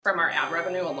from our ad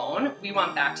revenue alone. We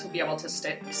want that to be able to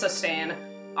sustain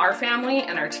our family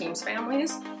and our team's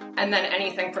families. And then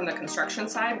anything from the construction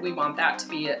side, we want that to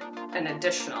be an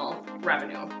additional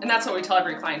revenue. And that's what we tell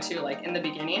every client too, like in the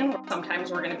beginning,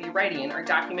 sometimes we're going to be writing or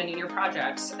documenting your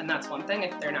projects. And that's one thing.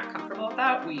 If they're not comfortable with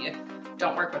that, we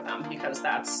don't work with them, because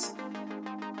that's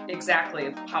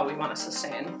exactly how we want to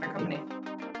sustain our company.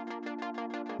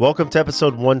 Welcome to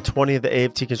episode 120 of the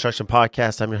AFT Construction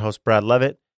Podcast. I'm your host, Brad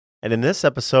Levitt. And in this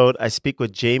episode, I speak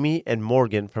with Jamie and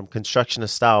Morgan from Construction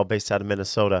of Style based out of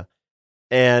Minnesota.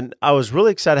 And I was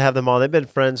really excited to have them on. They've been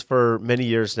friends for many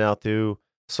years now through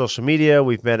social media.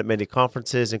 We've met at many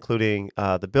conferences, including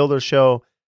the Builder Show.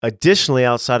 Additionally,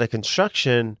 outside of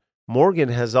construction, Morgan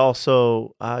has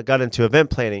also got into event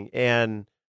planning, and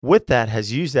with that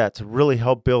has used that to really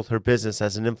help build her business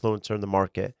as an influencer in the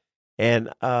market. And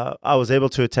I was able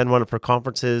to attend one of her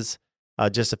conferences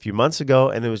just a few months ago,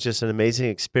 and it was just an amazing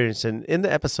experience. And in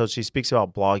the episode, she speaks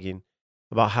about blogging,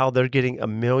 about how they're getting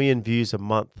 1 million views a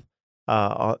month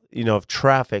of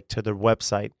traffic to their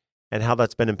website, and how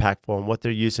that's been impactful and what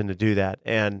they're using to do that.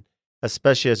 And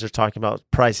especially as they're talking about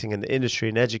pricing in the industry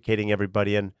and educating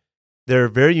everybody. And they're a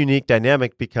very unique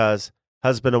dynamic because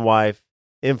husband and wife,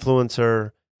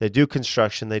 influencer, they do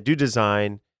construction, they do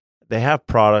design, they have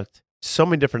product, so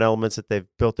many different elements that they've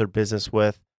built their business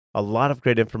with. A lot of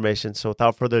great information. So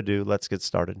without further ado, let's get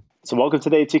started. So welcome to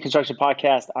the AT Construction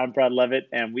Podcast. I'm Brad Levitt,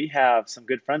 and we have some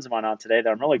good friends of mine on today that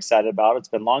I'm really excited about. It's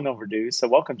been long overdue. So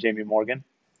welcome, Jamie and Morgan.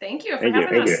 Thank you for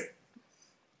having us.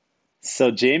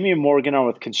 So Jamie and Morgan are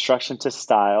with Construction to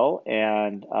Style,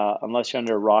 and unless you're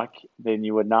under a rock, then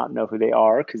you would not know who they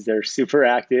are because they're super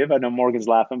active. I know Morgan's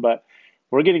laughing, but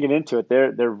we're going to get into it.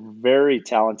 They're very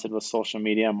talented with social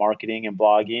media and marketing and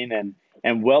blogging,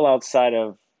 and well outside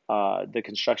of the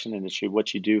construction industry,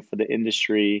 what you do for the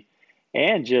industry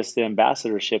and just the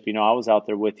ambassadorship. You know, I was out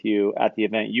there with you at the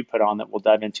event you put on that we'll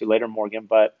dive into later, Morgan.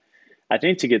 But I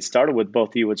think to get started with both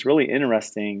of you, what's really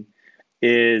interesting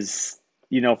is,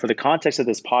 for the context of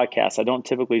this podcast, I don't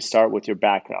typically start with your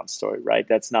background story, right?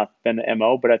 That's not been the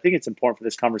MO, but I think it's important for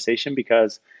this conversation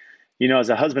because, as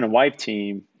a husband and wife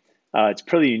team, it's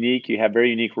pretty unique. You have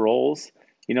very unique roles,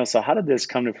 so how did this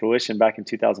come to fruition back in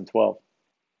 2012?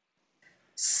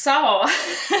 So,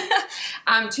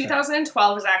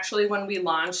 2012 is actually when we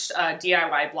launched a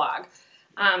DIY blog.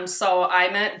 So I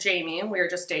met Jamie. We were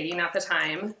just dating at the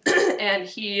time, and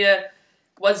he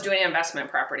was doing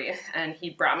investment property, and he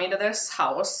brought me to this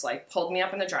house, pulled me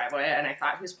up in the driveway, and I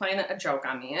thought he was playing a joke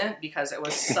on me because it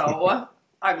was so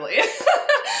ugly.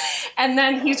 And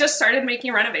then he just started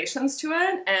making renovations to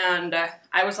it, and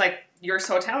I was like, "You're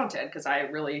so talented," because I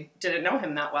really didn't know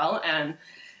him that well, and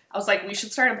I was like, we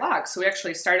should start a blog. So we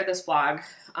actually started this blog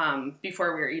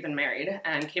before we were even married,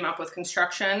 and came up with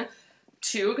construction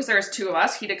too, because there was two of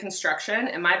us. He did construction,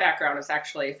 and my background is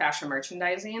actually fashion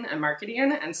merchandising and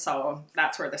marketing, and so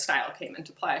that's where the style came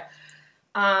into play.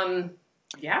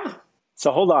 Yeah.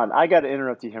 So hold on, I got to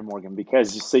interrupt you here, Morgan,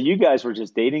 because so you guys were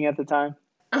just dating at the time?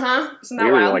 Isn't that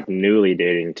we wild? were newly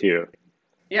dating too.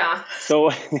 Yeah.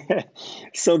 So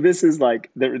this is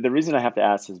the reason I have to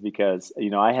ask is because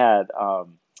I had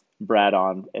Brad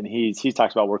on, and he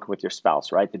talks about working with your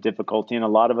spouse, right? The difficulty, and a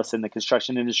lot of us in the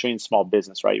construction industry and small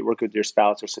business, right? You work with your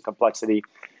spouse, there's a complexity.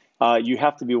 You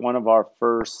have to be one of our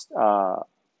first, or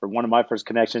one of my first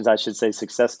connections, I should say,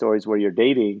 success stories where you're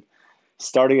dating,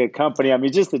 starting a company. I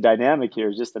mean, just the dynamic here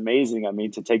is just amazing. I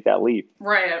mean, to take that leap.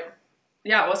 Right.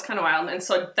 Yeah, it was kind of wild. And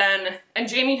so then, and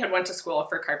Jamie had went to school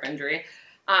for carpentry.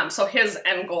 So his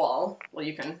end goal, well,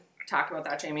 you can talk about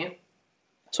that, Jamie.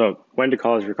 So went to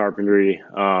college for carpentry,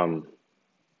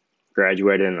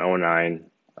 graduated in 2009,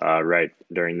 right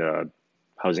during the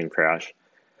housing crash.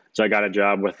 So I got a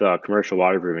job with a commercial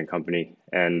waterproofing company,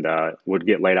 and would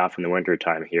get laid off in the winter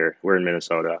time here. We're in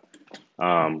Minnesota.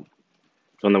 So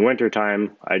in the winter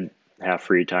time, I'd have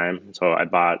free time. So I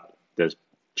bought this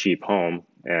cheap home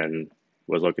and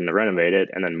was looking to renovate it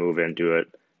and then move into it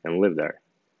and live there.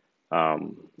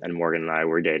 And Morgan and I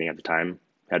were dating at the time,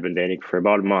 had been dating for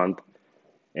about a month.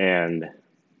 And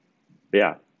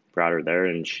yeah, brought her there,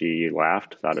 and she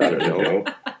laughed, thought it was a no.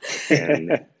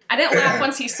 And I didn't laugh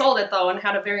once he sold it, though, and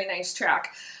had a very nice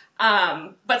track.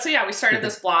 But so yeah, we started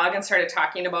this blog and started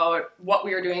talking about what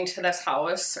we were doing to this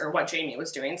house, or what Jamie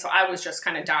was doing. So I was just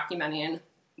kind of documenting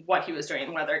what he was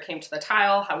doing, whether it came to the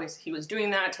tile, how he was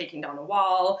doing that, taking down a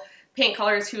wall, paint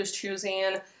colors he was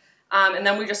choosing. And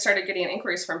then we just started getting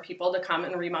inquiries from people to come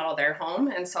and remodel their home.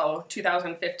 And so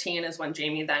 2015 is when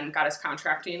Jamie then got his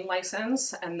contracting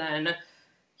license. And then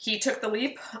he took the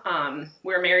leap.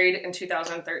 We were married in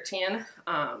 2013.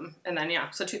 And then,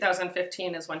 so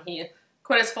 2015 is when he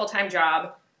quit his full-time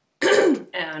job,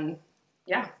 And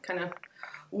yeah, kind of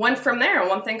went from there. And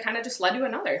one thing kind of just led to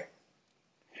another.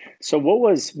 So what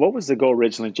was the goal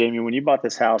originally, Jamie, when you bought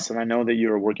this house? And I know that you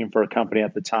were working for a company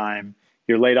at the time.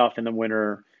 You're laid off in the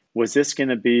winter. Was this going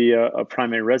to be a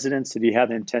primary residence? Did you have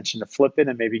the intention to flip it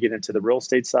and maybe get into the real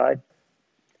estate side?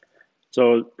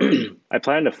 So I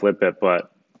planned to flip it,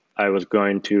 but I was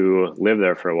going to live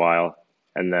there for a while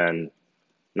and then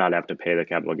not have to pay the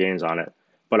capital gains on it.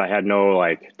 But I had no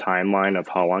like timeline of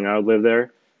how long I would live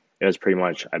there. It was pretty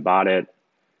much I bought it.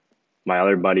 My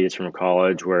other buddies from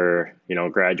college were,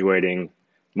 graduating,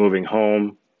 moving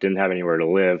home, didn't have anywhere to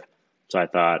live. So I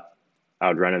thought I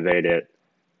would renovate it,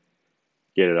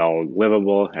 get it all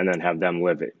livable, and then have them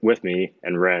live it with me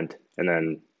and rent. And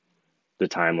then the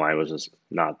timeline was just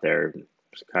not there.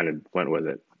 Just kind of went with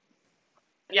it.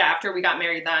 Yeah, after we got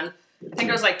married then, I think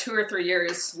it was like 2 or 3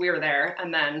 years we were there,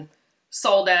 and then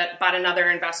sold it, bought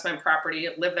another investment property,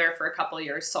 lived there for a couple of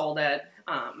years, sold it.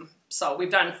 So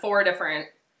we've done 4 different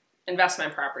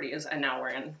investment properties, and now we're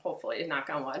in, hopefully, knock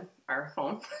on wood, our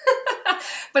home.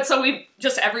 But so we've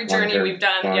just every journey we've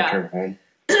done, Home.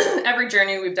 every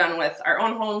journey we've done with our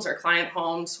own homes or client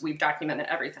homes, we've documented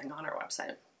everything on our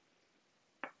website.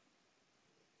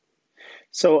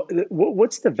 So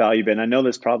what's the value been? I know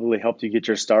this probably helped you get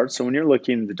your start. So when you're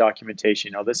looking at the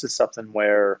documentation, this is something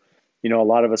where, a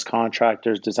lot of us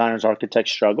contractors, designers,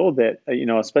 architects struggle that,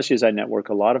 especially as I network,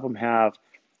 a lot of them have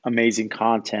amazing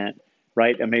content,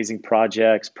 right? Amazing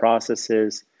projects,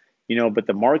 processes, but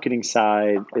the marketing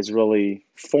side is really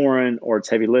foreign or it's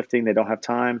heavy lifting. They don't have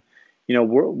time.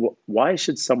 Why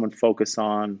should someone focus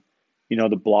on, the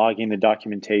blogging, the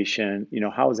documentation?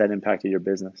 How has that impacted your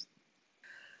business?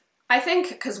 I think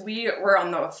because we were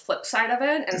on the flip side of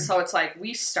it. And so it's like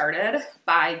we started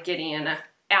by getting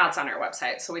ads on our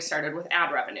website. So we started with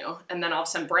ad revenue. And then all of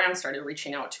a sudden brands started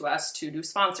reaching out to us to do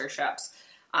sponsorships.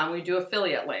 We do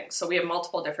affiliate links. So we have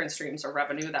multiple different streams of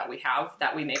revenue that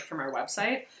we make from our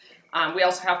website. We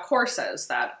also have courses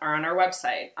that are on our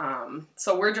website.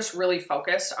 So we're just really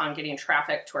focused on getting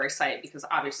traffic to our site because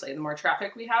obviously the more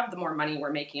traffic we have, the more money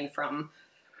we're making from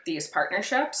these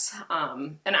partnerships.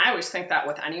 And I always think that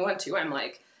with anyone too. I'm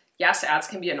like, yes, ads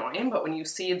can be annoying, but when you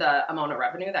see the amount of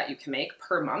revenue that you can make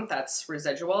per month, that's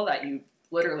residual, that you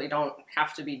literally don't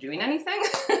have to be doing anything.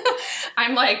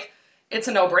 I'm like, it's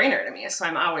a no-brainer to me. So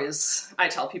I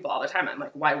tell people all the time, I'm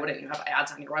like, why wouldn't you have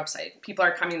ads on your website? People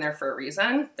are coming there for a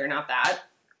reason. They're not that,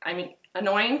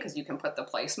 annoying because you can put the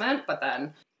placement, but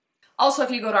then also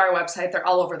if you go to our website, they're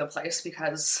all over the place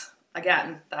because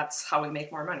again, that's how we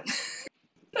make more money.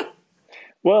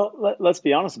 Well, let's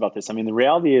be honest about this. The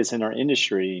reality is in our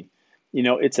industry,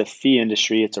 it's a fee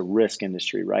industry, it's a risk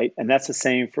industry, right? And that's the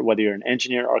same for whether you're an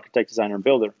engineer, architect, designer, or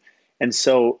builder. And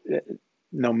so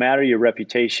no matter your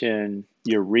reputation,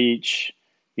 your reach,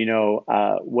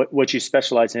 what you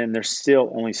specialize in, there's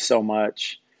still only so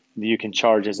much that you can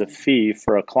charge as a fee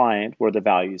for a client where the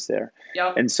value's there.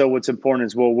 Yep. And so what's important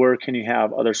is, well, where can you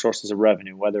have other sources of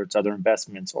revenue, whether it's other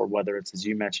investments or whether it's, as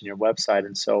you mentioned, your website.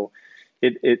 And so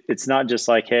it's not just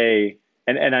like, hey,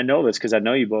 and I know this because I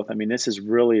know you both. This is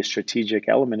really a strategic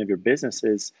element of your business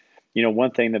is,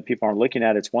 one thing that people aren't looking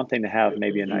at, it's one thing to have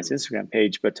maybe a nice Instagram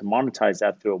page, but to monetize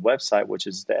that through a website, which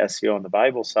is the SEO and the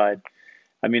Bible side.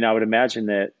 I would imagine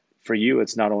that for you,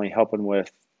 it's not only helping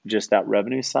with just that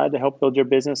revenue side to help build your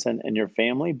business and your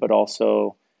family, but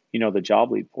also, the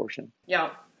job lead portion.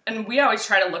 Yeah. And we always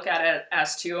try to look at it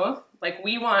as too, like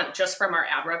we want just from our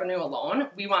ad revenue alone,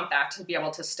 we want that to be able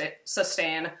to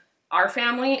sustain our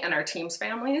family and our team's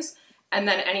families. And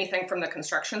then anything from the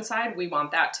construction side, we want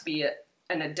that to be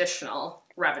an additional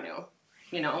revenue.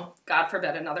 God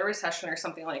forbid another recession or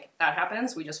something like that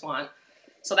happens.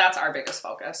 So that's our biggest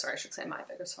focus, or I should say my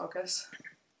biggest focus.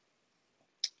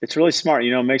 It's really smart.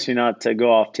 It makes me not to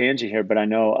go off tangent here, but I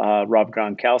know Rob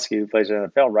Gronkowski, who plays in the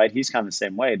NFL, right? He's kind of the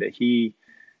same way that he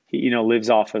lives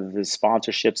off of his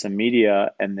sponsorships and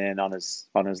media, and then on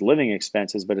his living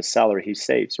expenses, but his salary he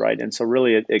saves, right? And so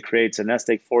really it creates a nest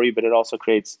egg for you, but it also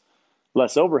creates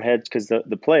less overhead because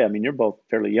the play. You're both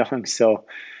fairly young, so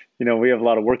we have a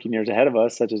lot of working years ahead of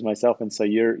us, such as myself, and so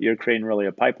you're creating really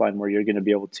a pipeline where you're going to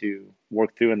be able to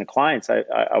work through, and the clients,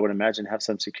 I would imagine, have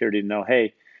some security to know,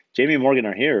 hey, Jamie and Morgan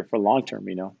are here for long term.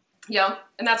 Yeah,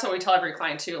 and that's what we tell every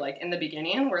client too. Like in the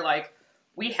beginning, we're like,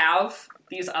 we have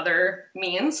these other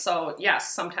means. So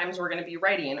yes, sometimes we're going to be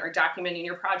writing or documenting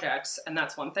your projects. And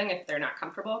that's one thing. If they're not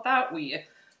comfortable with that, we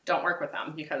don't work with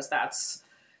them because that's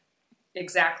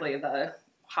exactly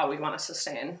how we want to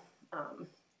sustain,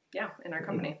 in our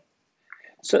company.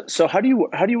 So how do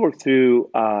you work through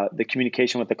the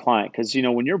communication with the client? Because,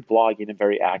 when you're blogging and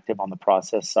very active on the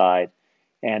process side,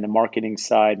 and the marketing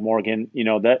side, Morgan,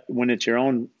 that when it's your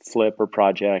own flip or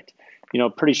project,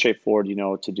 pretty straightforward,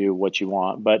 to do what you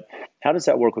want. But how does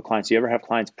that work with clients? Do you ever have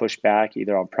clients push back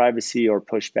either on privacy or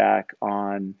push back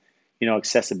on,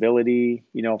 accessibility,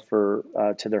 for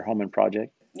to their home and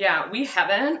project? Yeah, we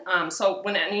haven't. So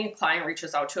when any client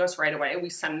reaches out to us right away, we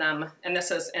send them, and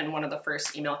this is in one of the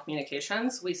first email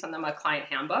communications, we send them a client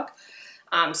handbook.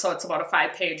 So it's about a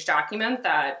 5-page document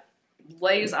that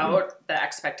lays out the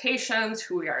expectations,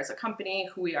 who we are as a company,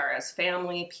 who we are as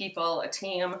family, people, a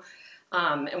team.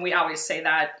 And we always say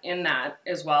that in that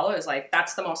as well, is like,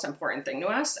 that's the most important thing to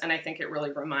us. And I think it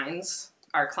really reminds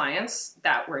our clients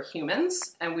that we're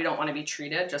humans and we don't want to be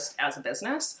treated just as a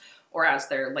business or as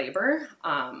their labor.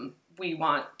 We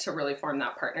want to really form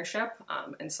that partnership.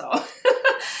 And so,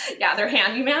 yeah, they're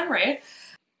handyman, right?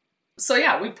 So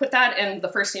yeah, we put that in the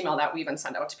first email that we even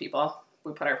send out to people.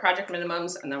 We put our project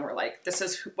minimums, and then we're like, this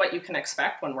is what you can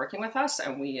expect when working with us,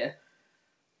 and we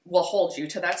will hold you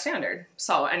to that standard.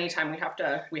 So anytime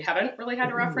we haven't really had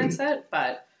to reference it,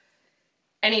 but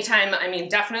anytime,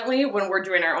 definitely when we're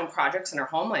doing our own projects in our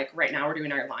home, like right now we're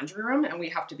doing our laundry room, and we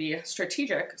have to be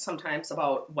strategic sometimes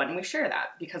about when we share that,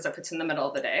 because if it's in the middle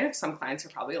of the day, some clients are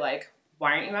probably like,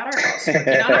 why aren't you at our house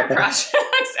working on our projects?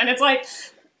 And it's like,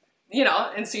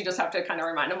 and so you just have to kind of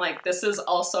remind them, like, this is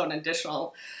also an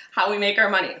additional how we make our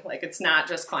money. Like, it's not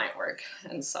just client work.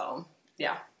 And so,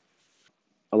 yeah.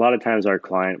 A lot of times our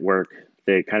client work,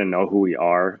 they kind of know who we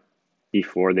are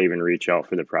before they even reach out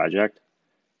for the project.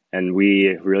 And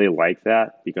we really like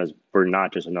that because we're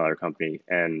not just another company,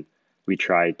 and we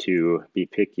try to be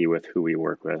picky with who we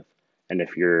work with. And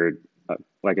if you're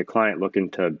like a client looking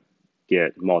to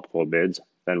get multiple bids,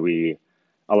 then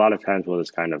a lot of times we'll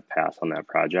just kind of pass on that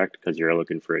project because you're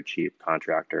looking for a cheap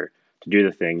contractor to do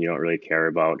the thing. You don't really care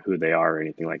about who they are or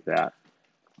anything like that.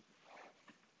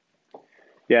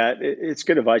 Yeah, it's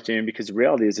good advice, Jamie, because the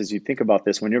reality is, as you think about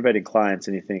this, when you're vetting clients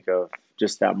and you think of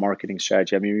just that marketing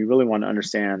strategy, you really want to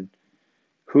understand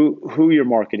who you're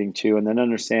marketing to, and then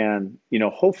understand,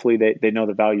 hopefully they know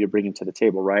the value you're bringing to the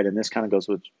table, right? And this kind of goes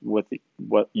with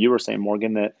what you were saying,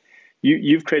 Morgan, that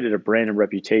you've created a brand and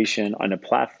reputation on a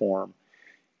platform.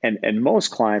 And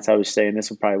most clients, I would say, and this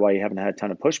is probably why you haven't had a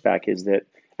ton of pushback, is that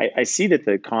I see that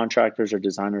the contractors or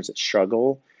designers that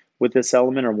struggle with this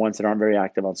element are ones that aren't very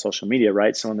active on social media,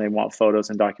 right? So when they want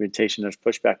photos and documentation, there's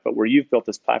pushback. But where you've built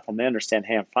this platform, they understand,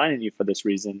 hey, I'm finding you for this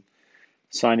reason,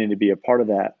 so I need to be a part of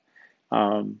that.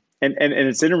 And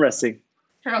it's interesting.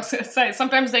 I was going to say,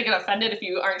 sometimes they get offended if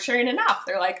you aren't sharing enough.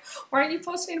 They're like, why aren't you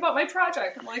posting about my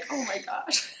project? I'm like, oh my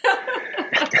gosh.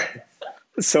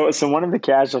 So one of the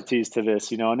casualties to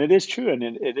this, and it is true, and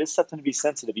it is something to be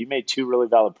sensitive. You made two really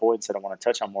valid points that I want to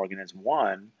touch on, Morgan. Is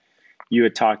one, you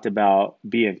had talked about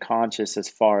being conscious as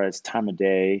far as time of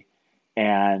day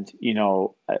and,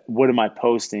 what am I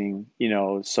posting,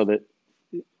 so that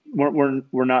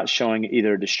we're not showing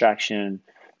either a distraction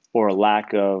or a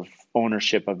lack of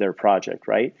ownership of their project,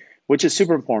 right? Which is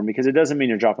super important because it doesn't mean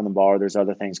you're dropping the ball or there's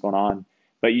other things going on,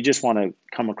 but you just want to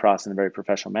come across in a very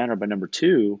professional manner. But number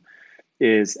two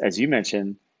is, as you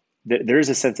mentioned, there's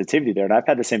a sensitivity there. And I've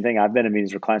had the same thing. I've been in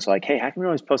meetings where clients are like, hey, how come you're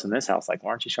always posting this house? Like, why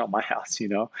aren't you showing my house,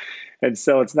 And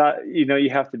so it's not, you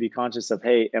have to be conscious of,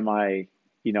 hey, am I,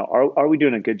 are we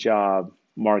doing a good job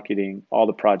marketing all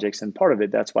the projects? And part of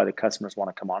it, that's why the customers want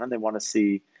to come on and they want to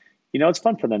see, it's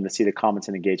fun for them to see the comments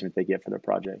and engagement they get for their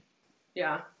project.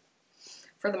 Yeah,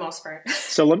 for the most part.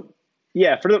 So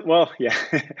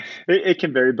it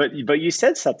can vary, but you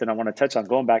said something I want to touch on,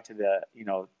 going back to the,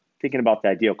 thinking about the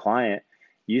ideal client.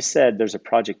 You said there's a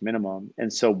project minimum.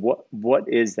 And so what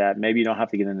is that? Maybe you don't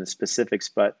have to get into specifics,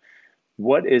 but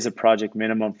what is a project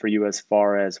minimum for you as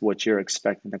far as what you're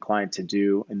expecting the client to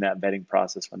do in that vetting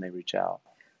process when they reach out?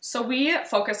 So we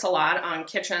focus a lot on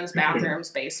kitchens, bathrooms,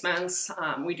 basements.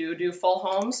 We do full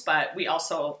homes, but we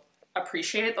also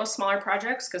appreciate those smaller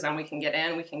projects because then we can get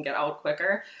in, we can get out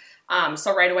quicker.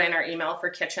 So right away in our email for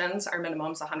kitchens, our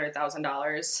minimum is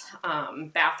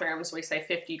 $100,000. Bathrooms, we say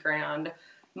 50 grand.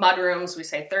 Mudrooms, we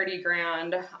say 30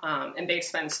 grand. And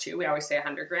basements too, we always say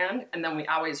 100 grand. And then we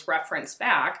always reference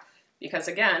back because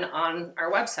again, on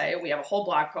our website, we have a whole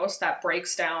blog post that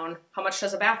breaks down how much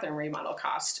does a bathroom remodel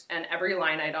cost. And every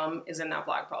line item is in that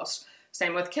blog post.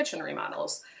 Same with kitchen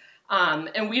remodels.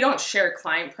 And we don't share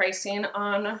client pricing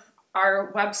on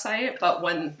our website, but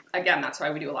that's why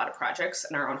we do a lot of projects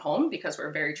in our own home because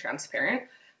we're very transparent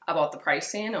about the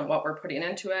pricing and what we're putting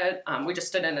into it. We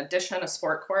just did an addition, a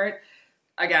sport court.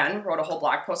 Again, wrote a whole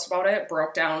blog post about it,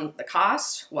 broke down the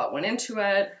cost, what went into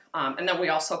it. And then we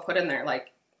also put in there, like,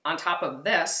 on top of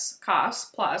this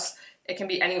cost, plus it can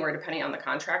be anywhere depending on the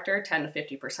contractor, 10 to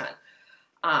 50%.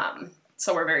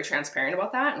 So we're very transparent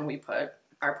about that, and we put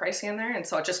our pricing in there. And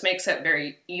so it just makes it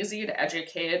very easy to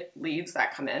educate leads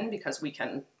that come in because we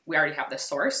already have this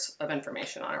source of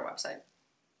information on our website.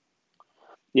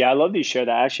 Yeah, I love that you share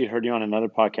that. I actually heard you on another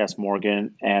podcast,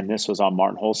 Morgan, and this was on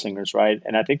Martin Holsinger's, right?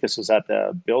 And I think this was at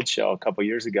the Build Show a couple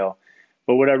years ago.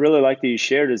 But what I really like that you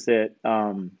shared is that,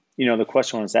 the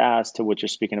question was asked to what you're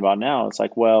speaking about now. It's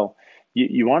like, well,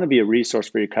 you want to be a resource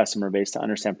for your customer base to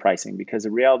understand pricing, because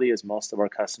the reality is most of our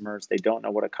customers, they don't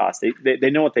know what it costs. They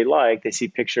know what they like, they see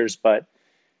pictures, but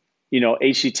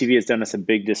HGTV has done us a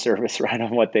big disservice, right,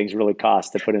 on what things really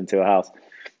cost to put into a house.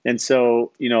 And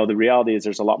so, the reality is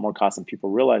there's a lot more cost than people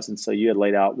realize. And so you had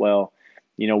laid out, well,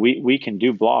 we can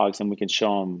do blogs and we can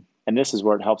show them, and this is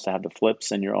where it helps to have the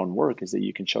flips in your own work, is that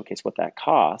you can showcase what that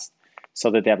costs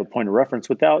so that they have a point of reference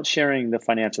without sharing the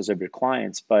financials of your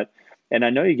clients. And I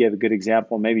know you gave a good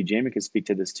example, maybe Jamie could speak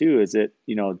to this too, is that,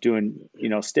 doing,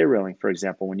 stair railing, for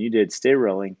example, when you did stair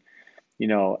railing,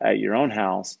 at your own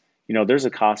house, there's a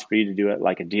cost for you to do it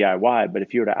like a DIY, but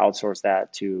if you were to outsource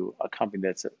that to a company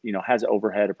that's, has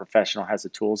overhead, a professional, has the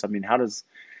tools, I mean, how does,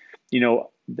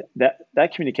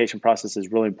 that communication process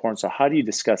is really important. So how do you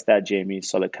discuss that, Jamie,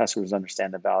 so that customers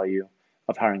understand the value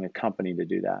of hiring a company to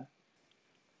do that?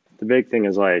 The big thing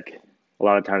is like a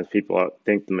lot of times people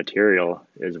think the material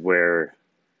is where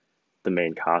the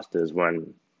main cost is,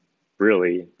 when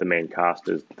really the main cost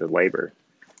is the labor.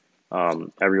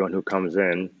 Everyone who comes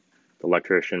in, the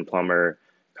electrician, plumber,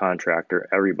 contractor,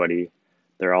 everybody,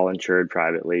 they're all insured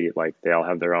privately. Like they all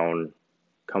have their own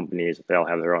companies, they all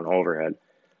have their own overhead.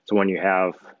 So when you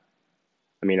have,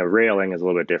 a railing is a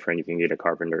little bit different. You can get a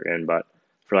carpenter in, but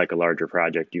for like a larger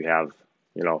project, you have,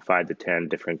 5 to 10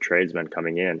 different tradesmen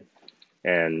coming in,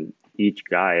 and each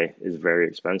guy is very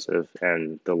expensive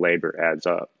and the labor adds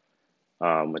up.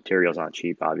 Material's not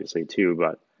cheap, obviously, too,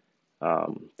 but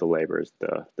the labor is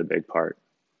the big part.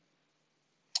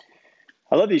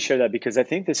 I love that you share that, because I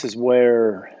think this is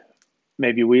where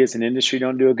maybe we as an industry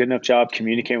don't do a good enough job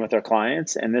communicating with our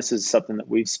clients. And this is something that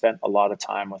we've spent a lot of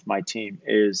time with my team.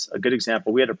 Is a good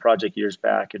example. We had a project years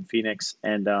back in Phoenix,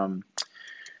 and the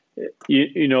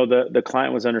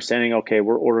client was understanding, okay,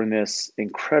 we're ordering this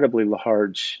incredibly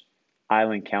large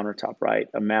island countertop, right?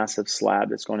 A massive slab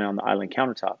that's going on the island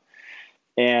countertop.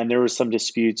 And there was some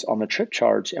disputes on the trip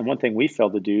charge. And one thing we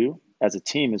failed to do as a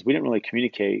team is we didn't really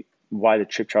communicate why the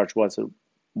trip charge was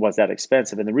that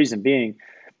expensive. And the reason being,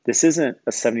 this isn't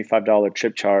a $75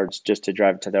 trip charge just to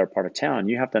drive to their part of town.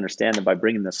 You have to understand that by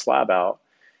bringing the slab out,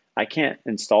 I can't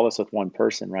install this with one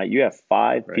person, right? You have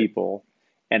five people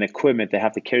and equipment that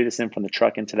have to carry this in from the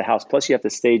truck into the house. Plus you have to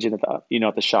stage it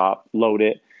at the shop, load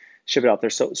it, ship it out there.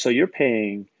 So you're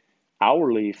paying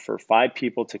hourly for 5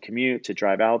 people to commute, to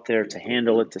drive out there, to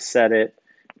handle it, to set it,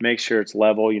 make sure it's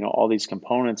level, all these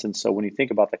components. And so when you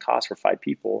think about the cost for 5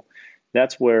 people,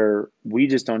 that's where we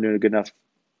just don't do a good enough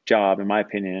job, in my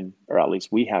opinion, or at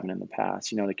least we haven't in the past,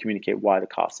 to communicate why the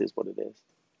cost is what it is.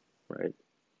 Right.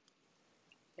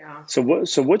 Yeah. So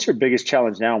what's your biggest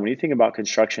challenge now when you think about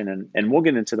construction? And we'll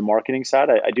get into the marketing side.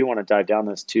 I do want to dive down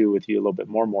this too with you a little bit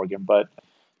more, Morgan. But,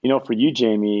 for you,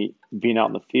 Jamie, being out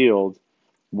in the field,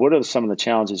 what are some of the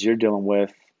challenges you're dealing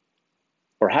with,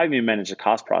 or how do you manage the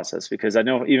cost process? Because I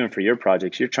know even for your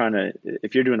projects,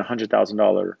 if you're doing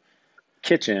 $100,000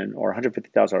 kitchen or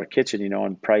 $150,000 kitchen,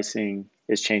 and pricing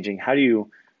is changing, how do you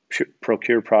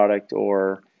procure product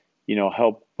or,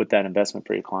 help with that investment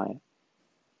for your client?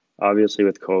 Obviously,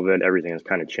 with COVID, everything has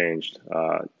kind of changed.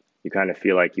 You kind of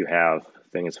feel like you have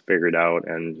things figured out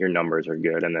and your numbers are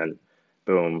good, and then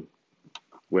boom,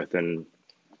 within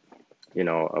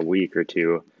a week or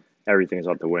two, everything's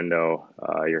out the window.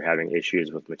 You're having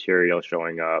issues with material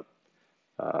showing up,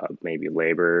 maybe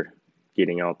labor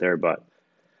getting out there, but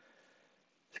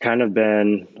it's kind of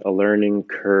been a learning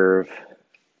curve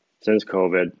since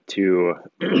COVID to,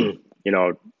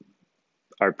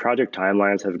 our project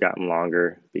timelines have gotten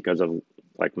longer because of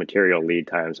like material lead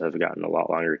times have gotten a lot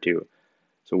longer too.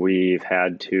 So we've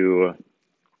had to,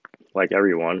 like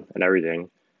everyone and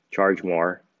everything, charge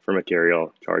more for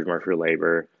material, charge more for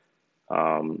labor,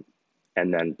 and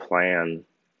then plan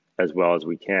as well as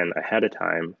we can ahead of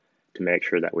time to make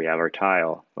sure that we have our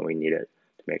tile when we need it,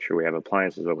 to make sure we have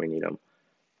appliances when we need them.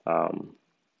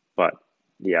 But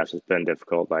yes, it's been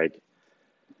difficult. Like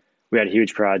we had a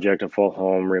huge project, a full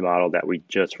home remodel that we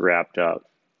just wrapped up.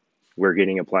 We're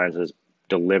getting appliances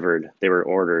delivered. They were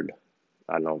ordered,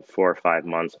 4 or 5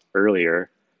 months earlier.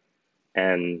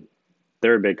 And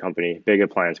they're a big company, big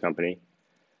appliance company.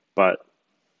 But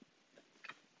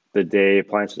the day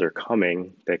appliances are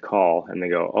coming, they call and they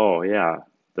go, oh yeah,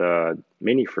 the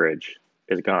mini fridge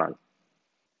is gone.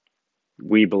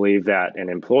 we believe that an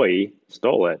employee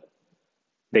stole it.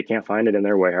 They can't find it in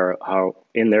their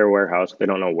warehouse. They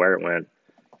don't know where it went.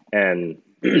 And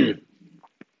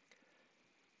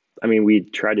I mean, we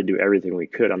tried to do everything we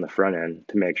could on the front end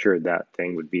to make sure that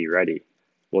thing would be ready.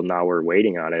 Well, now we're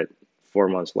waiting on it 4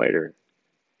 months later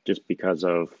just because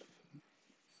of,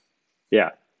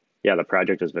 the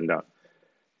project has been done.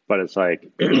 But it's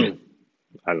like, I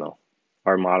don't know.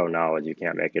 Our motto now is you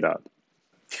can't make it up.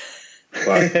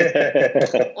 Well,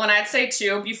 and I'd say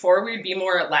too, before we'd be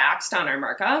more laxed on our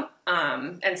markup.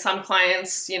 And some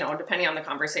clients, depending on the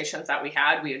conversations that we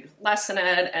had, we'd lessen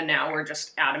it. And now we're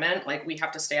just adamant, like we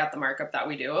have to stay at the markup that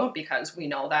we do because we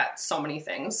know that so many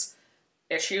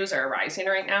issues are arising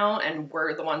right now and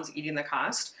we're the ones eating the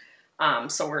cost.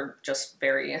 So we're just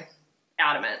very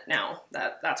adamant now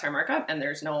that that's our markup and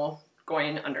there's no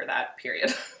going under that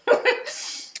period.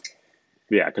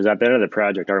 Yeah, because at the end of the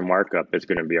project, our markup is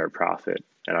going to be our profit,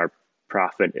 and our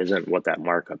profit isn't what that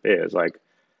markup is. Like,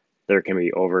 there can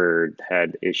be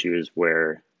overhead issues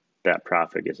where that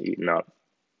profit gets eaten up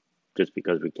just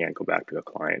because we can't go back to a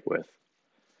client with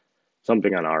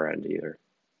something on our end either.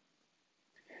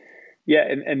 Yeah,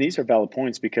 and these are valid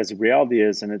points because the reality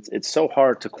is, and it's so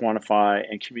hard to quantify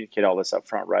and communicate all this up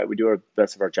front, right? We do our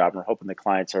best of our job, and we're hoping the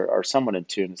clients are somewhat in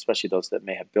tune, especially those that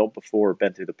may have built before or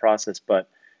been through the process, but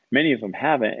many of them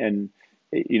haven't. And,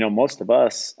 most of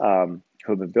us who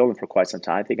have been building for quite some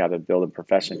time, I think I've been building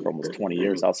professionally for almost 20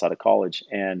 years outside of college.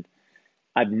 And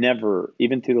I've never,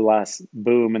 even through the last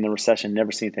boom and the recession,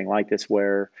 never seen anything like this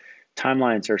where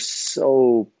timelines are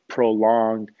so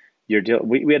prolonged.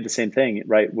 We had the same thing,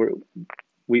 right?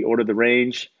 We ordered the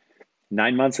range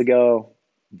 9 months ago,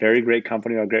 very great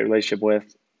company, a great relationship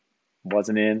with,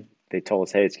 wasn't in. They told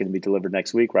us, hey, it's going to be delivered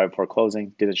next week, right before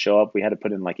closing. Didn't show up. We had to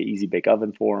put in like an easy bake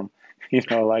oven for them,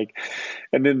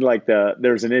 and then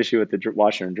there was an issue with the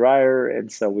washer and dryer. And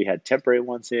so we had temporary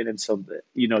ones in. And so,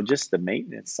 just the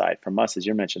maintenance side from us, as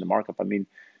you mentioned, the markup, I mean,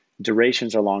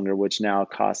 durations are longer, which now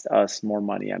cost us more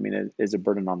money. I mean, it is a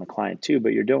burden on the client too,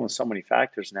 but you're dealing with so many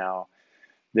factors now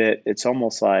that it's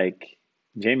almost like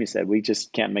Jamie said, we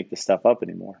just can't make this stuff up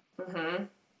anymore. Mm-hmm.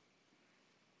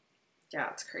 Yeah,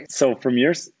 it's crazy. So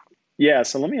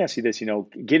so let me ask you this,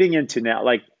 getting into now,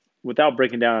 like without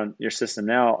breaking down your system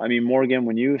now, I mean, Morgan,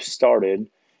 when you started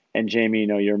and Jamie,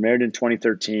 you're married in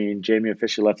 2013, Jamie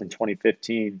officially left in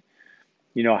 2015,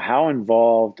 how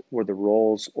involved were the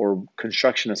roles or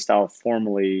Construction of Style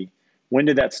formally? When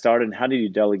did that start and how did you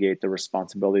delegate the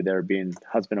responsibility there being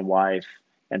husband and wife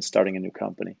and starting a new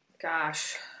company?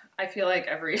 Gosh, I feel like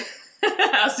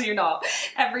as you know,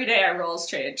 every day our roles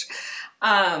change.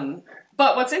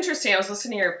 But what's interesting, I was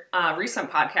listening to your recent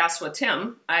podcast with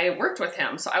Tim. I worked with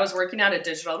him. So I was working at a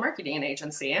digital marketing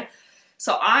agency.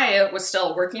 So I was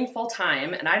still working full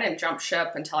time and I didn't jump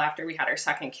ship until after we had our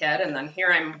second kid. And then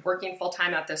here I'm working full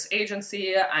time at this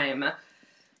agency.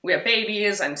 We have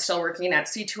babies. I'm still working at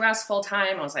C2S full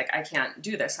time. I was like, I can't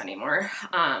do this anymore.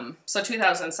 So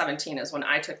 2017 is when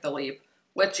I took the leap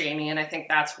with Jamie. And I think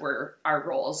that's where our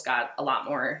roles got a lot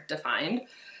more defined.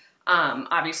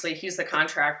 Obviously he's the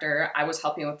contractor. I was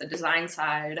helping with the design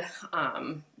side.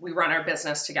 We run our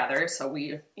business together. So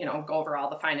we, go over all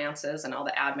the finances and all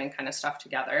the admin kind of stuff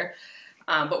together.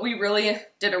 But we really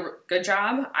did a good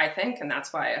job, I think. And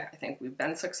that's why I think we've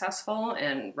been successful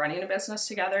in running a business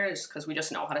together is because we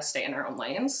just know how to stay in our own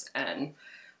lanes. And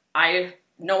I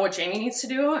know what Jamie needs to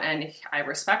do and I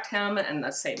respect him in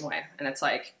the same way. And it's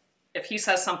like, if he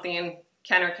says something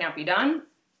can or can't be done,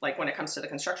 like when it comes to the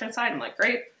construction side, I'm like,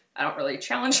 great. I don't really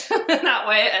challenge him in that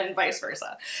way and vice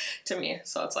versa to me.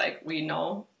 So it's like, we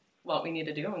know what we need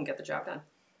to do and get the job done.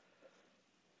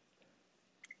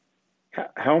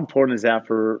 How important is that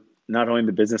for not only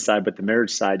the business side, but the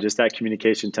marriage side, just that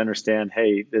communication to understand,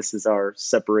 hey, this is our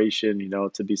separation,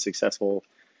 to be successful,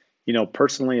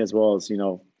 personally as well as,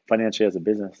 financially as a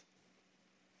business?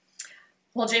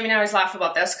 Well, Jamie and I always laugh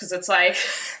about this because it's like,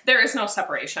 there is no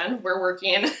separation. We're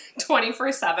working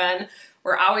 24/7.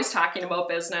 We're always talking about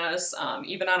business,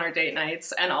 even on our date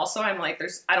nights. And also I'm like,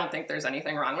 I don't think there's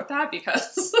anything wrong with that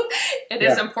because it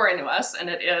is important to us and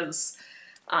it is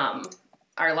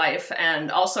our life.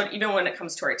 And also, even when it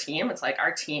comes to our team, it's like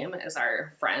our team is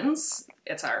our friends.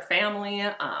 It's our family.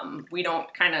 We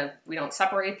don't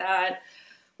separate that.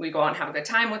 We go out and have a good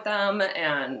time with them.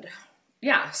 And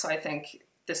yeah, so I think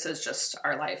this is just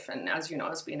our life. And as you know,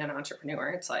 as being an entrepreneur,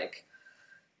 it's like,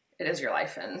 it is your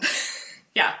life. And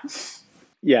yeah.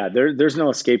 Yeah, there's no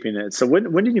escaping it. So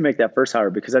when did you make that first hire?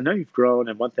 Because I know you've grown,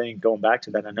 and one thing, going back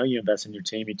to that, I know you invest in your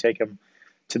team. You take them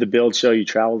to the build show, you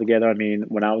travel together. I mean,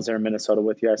 when I was there in Minnesota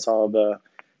with you, I saw the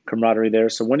camaraderie there.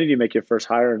 So when did you make your first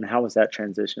hire, and how was that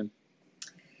transition?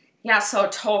 Yeah, so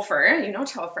Topher, you know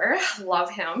Topher, love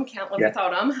him, can't live Yeah.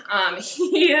 without him.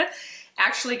 He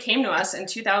actually came to us in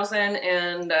 2000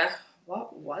 and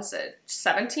what was it,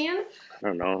 17? I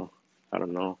don't know.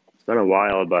 It's been a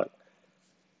while, but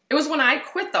It was when I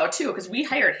quit though too, because we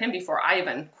hired him before I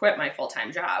even quit my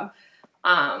full-time job.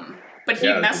 But he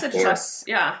Yeah, messaged before. us.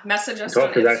 Yeah, messaged us on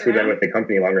Topher's actually been Instagram. with the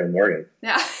company longer than Morgan.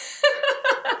 Yeah.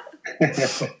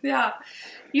 Yeah.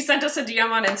 He sent us a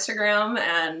DM on Instagram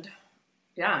and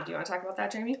yeah, do you want to talk about that,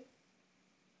 Jamie?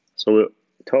 So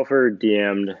Topher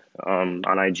DM'd on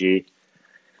IG.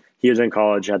 He was in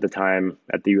college at the time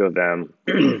at the U of M,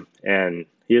 and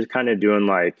he was kind of doing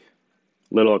like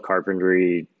little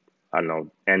carpentry, I don't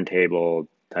know, end table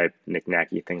type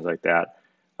knick-knacky things like that.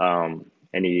 And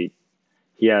he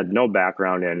had no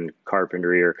background in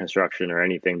carpentry or construction or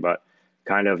anything, but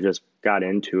kind of just got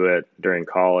into it during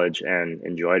college and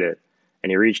enjoyed it. And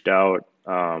he reached out.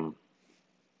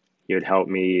 He would help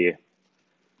me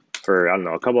for, I don't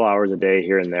know, a couple hours a day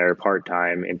here and there,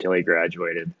 part-time, until he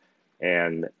graduated.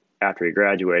 And after he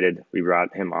graduated, we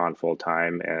brought him on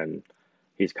full-time, and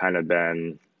he's kind of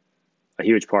been a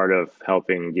huge part of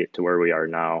helping get to where we are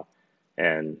now.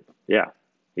 And yeah,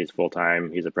 he's full-time.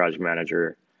 He's a project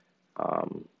manager,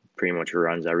 pretty much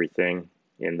runs everything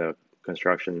in the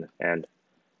construction end.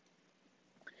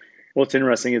 Well, it's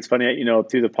interesting. It's funny, you know,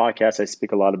 through the podcast, I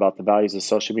speak a lot about the values of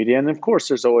social media. And of course,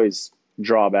 there's always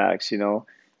drawbacks, you know.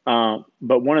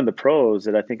 But one of the pros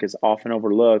that I think is often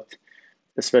overlooked,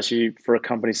 especially for a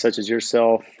company such as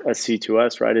yourself, a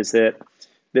C2S, right, is that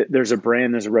there's a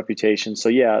brand, there's a reputation. So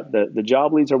yeah, the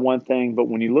job leads are one thing, but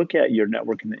when you look at your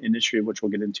network in the industry, which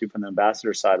we'll get into from the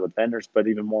ambassador side with vendors, but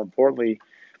even more importantly,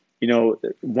 you know,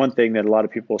 one thing that a lot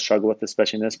of people struggle with,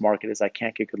 especially in this market, is I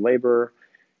can't get good labor.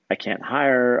 I can't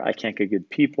hire, I can't get good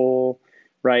people,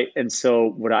 right? And so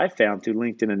what I found through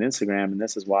LinkedIn and Instagram, and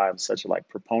this is why I'm such a like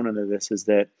proponent of this, is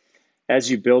that as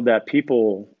you build that,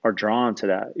 people are drawn to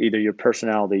that, either your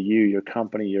personality, your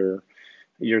company,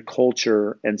 your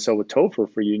culture. And so with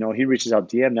Topher, for you know, he reaches out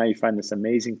DM. Now you find this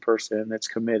amazing person that's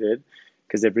committed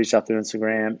because they've reached out through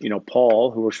Instagram. You know,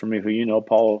 Paul, who works for me, who you know,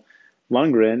 Paul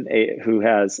Lundgren, who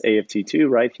has AFT2,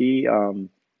 right? He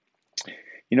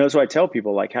you know, so I tell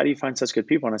people, like, how do you find such good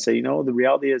people? And I say, you know, the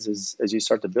reality is as you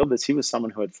start to build this, he was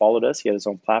someone who had followed us. He had his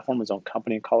own platform, his own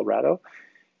company in Colorado.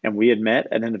 And we had met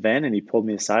at an event, and he pulled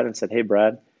me aside and said, hey,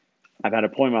 Brad, I'm at a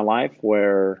point in my life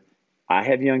where I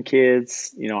have young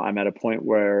kids. You know, I'm at a point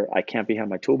where I can't behind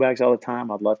my tool bags all the time.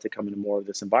 I'd love to come into more of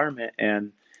this environment.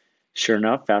 And sure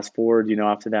enough, fast forward, you know,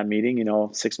 after that meeting, you know,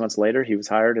 6 months later, he was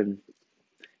hired. And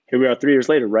here we are 3 years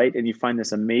later, right? And you find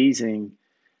this amazing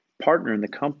partner in the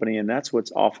company, and that's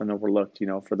what's often overlooked, you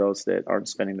know, for those that aren't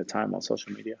spending the time on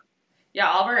social media. Yeah,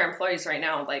 all of our employees right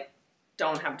now like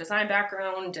don't have design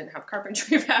background, didn't have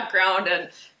carpentry background, and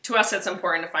to us it's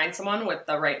important to find someone with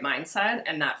the right mindset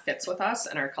and that fits with us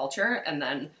and our culture, and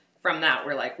then from that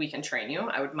we're like, we can train you.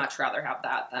 I would much rather have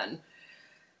that than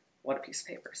what a piece of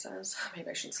paper says. Maybe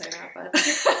I shouldn't say that,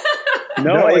 but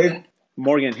No,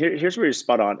 Morgan, here's where you're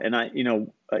spot on. And I, you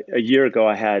know, a year ago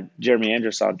I had Jeremy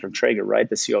Andrus on from Traeger, right,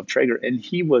 the CEO of Traeger, and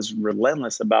he was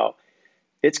relentless about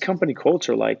its company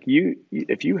culture. Like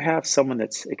if you have someone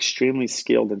that's extremely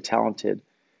skilled and talented,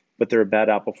 but they're a bad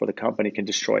apple for the company, can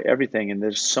destroy everything. And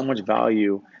there's so much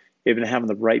value even having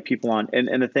the right people on.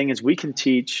 And the thing is, we can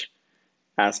teach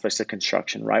aspects of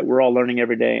construction, right? We're all learning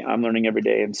every day. I'm learning every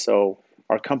day. And so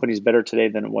our company's better today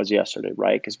than it was yesterday,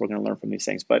 right? Because we're going to learn from these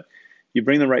things. But you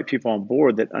bring the right people on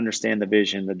board that understand the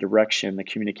vision, the direction, the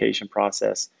communication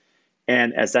process.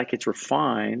 And as that gets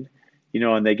refined, you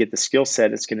know, and they get the skill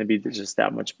set, it's going to be just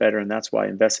that much better. And that's why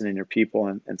investing in your people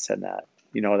and setting that,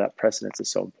 you know, that precedence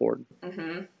is so important.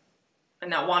 mm-hmm.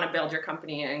 And that want to build your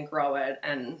company and grow it.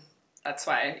 And that's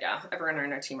why, yeah, everyone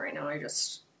on our team right now, I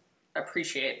just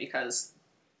appreciate because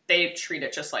they treat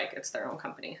it just like it's their own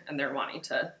company and they're wanting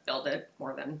to build it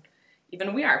more than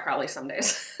even we are probably some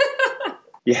days.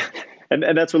 Yeah.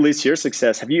 And that's what leads to your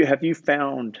success. Have you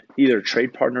found either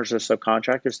trade partners or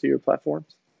subcontractors through your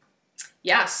platforms?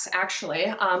 Yes,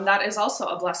 actually. That is also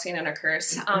a blessing and a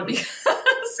curse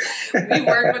because we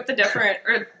work with the different,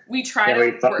 or we try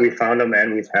to work. We found them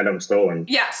and we've had them stolen.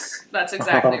 Yes, that's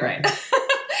exactly right.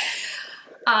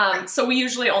 So we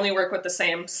usually only work with the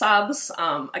same subs.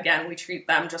 Again, we treat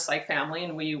them just like family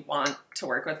and we want to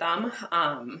work with them.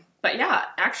 But yeah,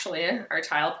 actually, our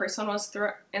tile person was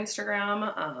through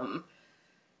Instagram.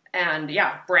 And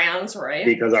yeah, brands, right?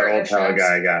 Because our old tile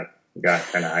guy got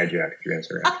kind of hijacked through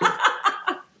Instagram.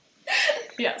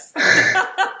 Yes.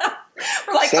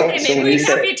 We're like, okay, maybe we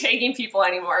can't be taking people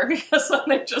anymore because then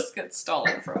they just get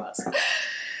stolen from us.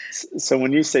 So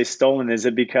when you say stolen, is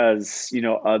it because,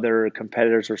 other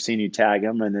competitors were seeing you tag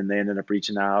them and then they ended up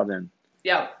reaching out and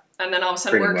Yep. And then all of a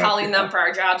sudden pretty we're much, calling yeah. them for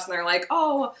our jobs and they're like,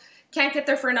 oh, can't get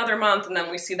there for another month. And then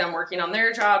we see them working on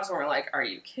their jobs and we're like, are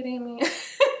you kidding me?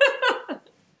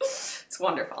 It's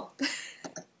wonderful.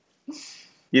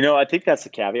 I think that's the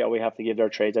caveat we have to give to our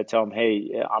trades. I tell them,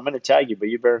 hey, I'm going to tag you, but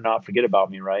you better not forget about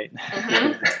me, right?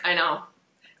 I know.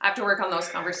 I have to work on those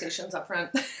conversations up front.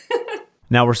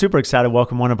 Now, we're super excited to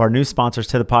welcome one of our new sponsors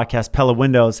to the podcast, Pella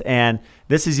Windows. And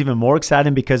this is even more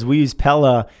exciting because we use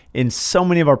Pella in so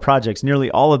many of our projects,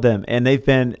 nearly all of them. And they've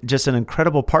been just an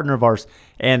incredible partner of ours.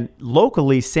 And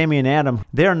locally, Sammy and Adam,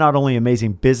 they are not only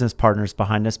amazing business partners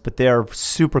behind us, but they are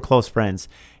super close friends.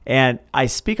 And I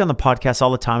speak on the podcast all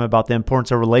the time about the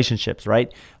importance of relationships,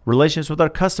 right? Relationships with our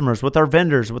customers, with our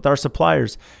vendors, with our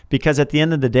suppliers, because at the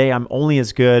end of the day, I'm only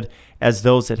as good as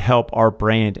those that help our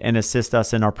brand and assist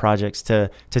us in our projects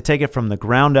to take it from the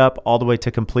ground up all the way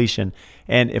to completion.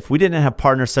 And if we didn't have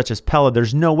partners such as Pella,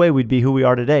 there's no way we'd be who we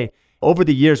are today. Over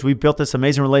the years, we've built this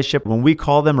amazing relationship. When we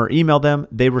call them or email them,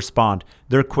 they respond.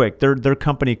 They're quick. Their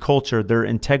company culture, their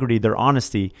integrity, their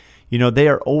honesty, they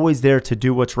are always there to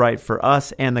do what's right for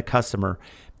us and the customer.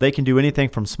 They can do anything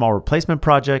from small replacement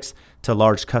projects to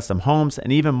large custom homes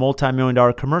and even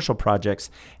multi-million-dollar commercial projects.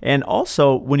 And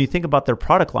also, when you think about their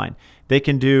product line, they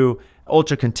can do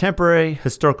ultra contemporary,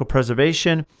 historical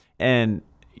preservation, and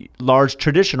large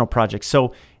traditional projects.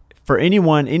 So for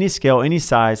anyone, any scale, any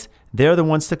size, they're the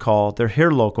ones to call. They're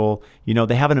here local.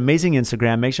 They have an amazing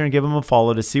Instagram. Make sure and give them a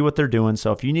follow to see what they're doing.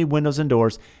 So if you need windows and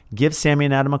doors, give Sammy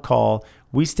and Adam a call.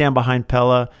 We stand behind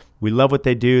Pella. We love what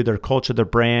they do, their culture, their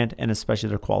brand, and especially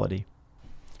their quality.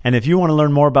 And if you want to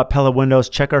learn more about Pella Windows,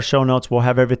 check our show notes. We'll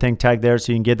have everything tagged there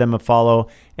so you can give them a follow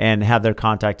and have their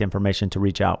contact information to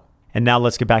reach out. And now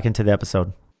let's get back into the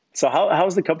episode. So how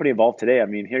has the company evolved today? I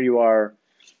mean, here you are,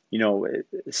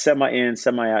 semi in,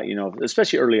 semi out,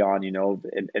 especially early on,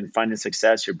 and finding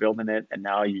success, you're building it. And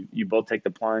now you both take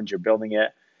the plunge, you're building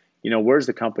it. Where's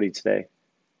the company today?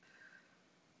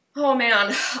 Oh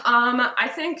man.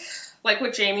 I think like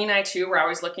with Jamie and I too, we're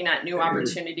always looking at new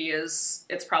opportunities.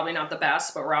 It's probably not the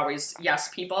best, but we're always yes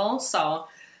people. So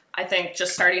I think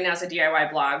just starting as a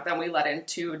DIY blog, then we led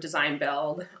into design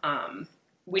build.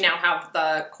 We now have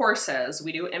the courses,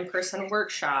 we do in-person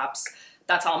workshops.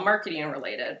 That's all marketing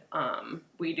related.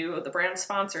 We do the brand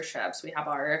sponsorships. We have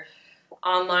our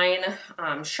online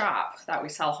shop that we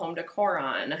sell home decor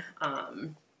on.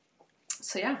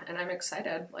 So yeah, and I'm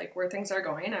excited like where things are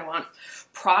going. I want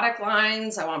product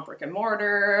lines. I want brick and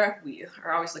mortar. We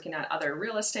are always looking at other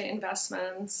real estate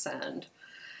investments and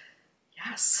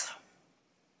yes.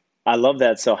 I love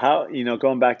that. So how,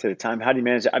 going back to the time, how do you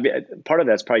manage it? I mean, part of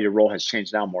that's probably your role has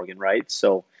changed now, Morgan, right?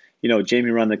 So, Jamie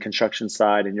run the construction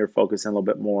side and you're focusing a little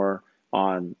bit more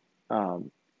on, I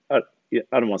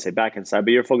don't want to say back end side,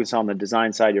 but you're focused on the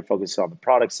design side, you're focused on the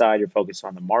product side, you're focused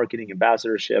on the marketing,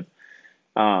 ambassadorship,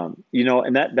 and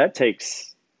that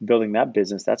takes building that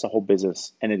business. That's a whole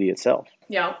business entity itself.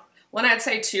 Yeah. Well, I'd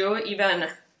say too, even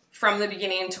from the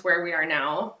beginning to where we are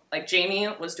now, like Jamie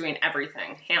was doing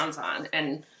everything hands-on.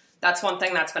 And that's one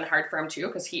thing that's been hard for him too,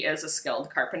 because he is a skilled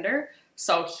carpenter.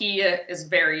 So he is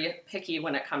very picky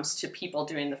when it comes to people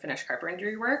doing the finished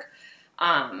carpentry work.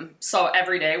 So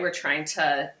every day we're trying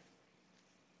to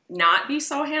not be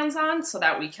so hands-on so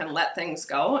that we can let things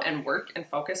go and work and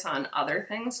focus on other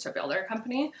things to build our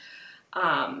company.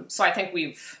 So I think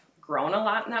we've grown a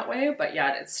lot in that way, but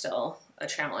yet it's still a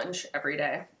challenge every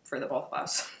day for the both of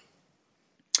us.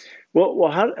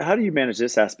 Well, how do you manage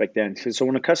this aspect then? So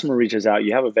when a customer reaches out,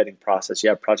 you have a vetting process, you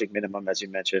have project minimum, as you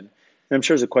mentioned. And I'm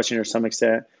sure there's a questionnaire to some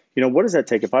extent. What does that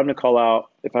take? If I'm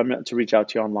to reach out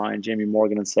to you online, Jamie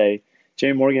Morgan, and say,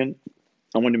 Jamie Morgan,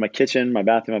 I want to do my kitchen, my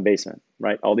bathroom, my basement,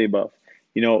 right? All the above.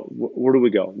 Where do we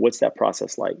go? What's that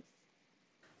process like?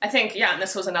 I think, yeah, and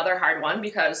this was another hard one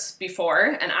because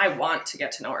before, and I want to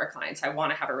get to know our clients. I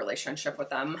want to have a relationship with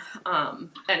them.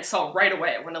 And so right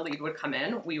away, when a lead would come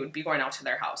in, we would be going out to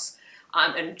their house.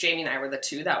 And Jamie and I were the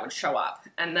two that would show up.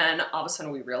 And then all of a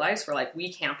sudden we realized we're like,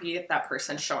 we can't be that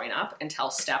person showing up until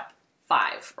step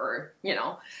 5 or,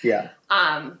 Yeah.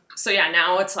 So yeah,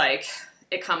 now it's like,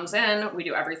 it comes in, we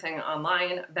do everything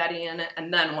online, vetting,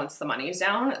 and then once the money's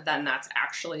down, then that's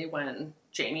actually when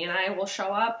Jamie and I will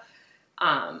show up.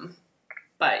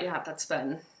 But yeah, it's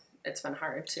been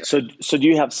hard too. So do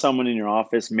you have someone in your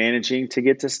office managing to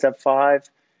get to step 5,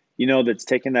 that's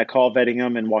taking that call, vetting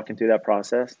them and walking through that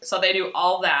process? So they do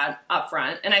all that up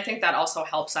front. And I think that also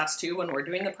helps us too when we're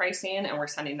doing the pricing and we're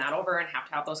sending that over and have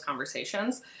to have those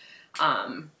conversations.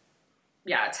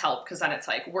 yeah, it's helped because then it's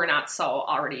like we're not so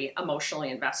already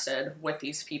emotionally invested with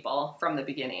these people from the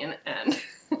beginning and,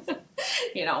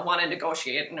 want to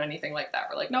negotiate and anything like that.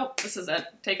 We're like, nope, this is it.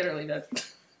 Take it or leave it.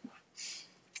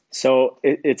 So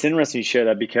it's interesting you share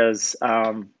that because,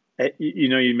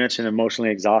 you mentioned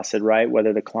emotionally exhausted, right?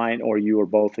 Whether the client or you or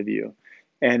both of you.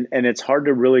 And it's hard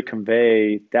to really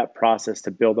convey that process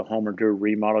to build a home or do a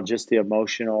remodel, just the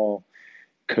emotional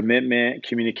commitment,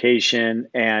 communication,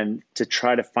 and to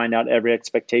try to find out every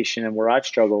expectation. And where I've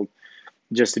struggled,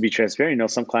 just to be transparent,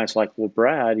 some clients are like, well,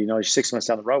 Brad, you're 6 months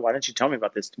down the road. Why didn't you tell me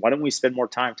about this? Why don't we spend more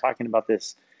time talking about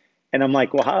this? And I'm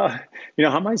like, well, how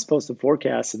am I supposed to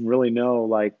forecast and really know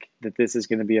like that this is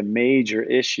going to be a major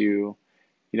issue,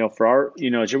 for our,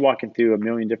 as you're walking through a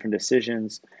million different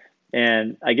decisions.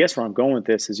 And I guess where I'm going with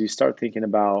this is you start thinking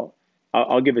about,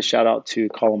 I'll give a shout out to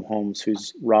Colum Holmes,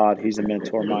 who's Rod. He's a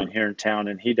mentor of mine here in town,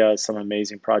 and he does some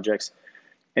amazing projects.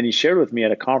 And he shared with me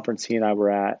at a conference he and I were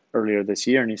at earlier this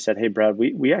year. And he said, hey, Brad,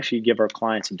 we actually give our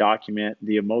clients a document,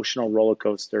 the emotional roller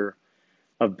coaster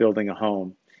of building a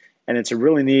home. And it's a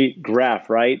really neat graph,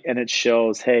 right? And it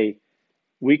shows, hey,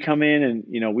 we come in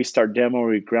and, we start demo,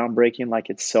 we groundbreaking, like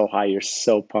it's so high, you're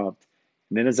so pumped.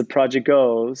 And then as the project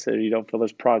goes, you don't feel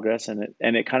there's progress, and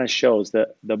it kind of shows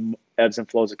the ebbs and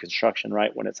flows of construction,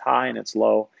 right? When it's high and it's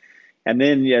low. And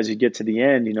then as you get to the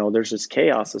end, there's this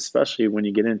chaos, especially when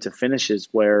you get into finishes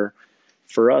where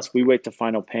for us, we wait to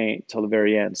final paint till the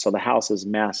very end. So the house is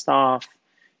masked off.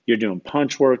 You're doing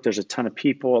punch work. There's a ton of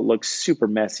people. It looks super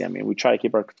messy. I mean, we try to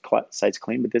keep our sites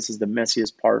clean, but this is the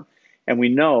messiest part. And we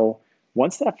know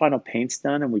once that final paint's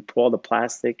done and we pull all the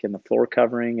plastic and the floor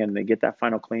covering and they get that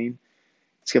final clean,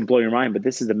 it's going to blow your mind. But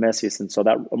this is the messiest. And so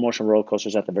that emotional roller coaster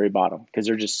is at the very bottom because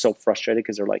they're just so frustrated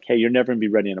because they're like, hey, you're never going to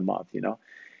be ready in a month,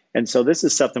 And so this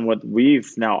is something what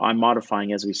I'm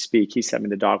modifying as we speak. He sent me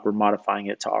the doc. We're modifying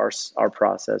it to our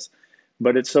process.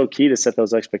 But it's so key to set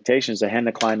those expectations, to hand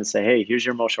the client and say, hey, here's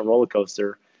your emotional roller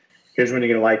coaster. Here's when you're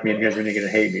going to like me and here's when you're going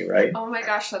to hate me, right? Oh my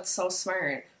gosh, that's so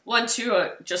smart. One, too,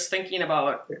 just thinking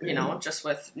about, just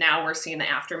with now we're seeing the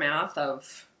aftermath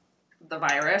of the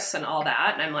virus and all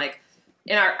that. And I'm like,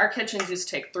 our kitchens used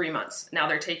to take 3 months. Now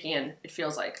they're taking, it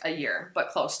feels like a year, but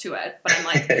close to it. But I'm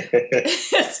like,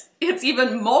 it's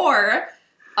even more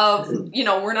of,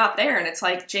 we're not there. And it's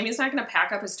like, Jamie's not going to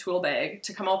pack up his tool bag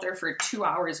to come out there for 2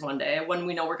 hours one day when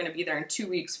we know we're going to be there in 2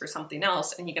 weeks for something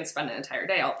else. And he can spend an entire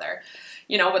day out there,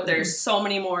 but there's so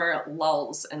many more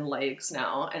lulls and legs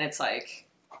now. And it's like,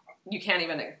 you can't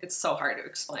even, it's so hard to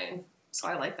explain. So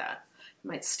I like that. I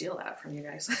might steal that from you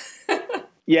guys.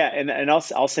 Yeah, and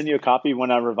I'll send you a copy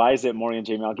when I revise it, Maury and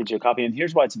Jamie. I'll get you a copy. And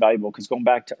here's why it's valuable, because going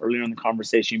back to earlier in the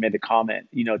conversation, you made the comment,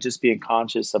 just being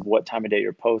conscious of what time of day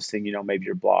you're posting, maybe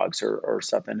your blogs or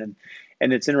something.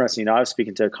 And it's interesting. I was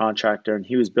speaking to a contractor, and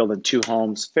he was building 2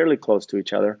 homes fairly close to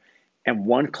each other. And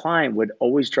one client would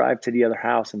always drive to the other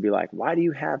house and be like, why do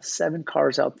you have 7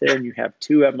 cars out there and you have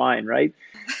 2 at mine, right?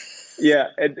 Yeah,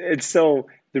 and so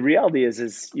the reality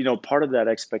is, part of that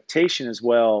expectation as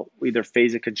well, either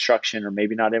phase of construction or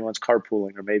maybe not everyone's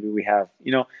carpooling, or maybe we have,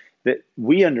 that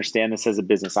we understand this as a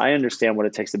business. I understand what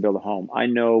it takes to build a home. I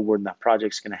know when the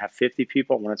project's going to have 50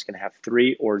 people, when it's going to have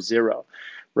 3 or 0,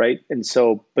 right? And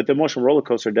so, but the emotional roller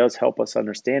coaster does help us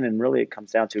understand, and really it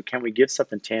comes down to, can we give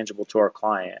something tangible to our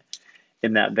client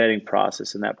in that vetting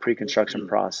process, in that pre-construction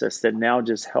process, that now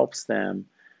just helps them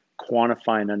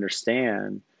quantify and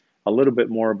understand a little bit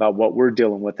more about what we're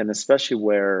dealing with, and especially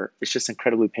where it's just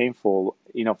incredibly painful,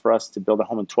 for us to build a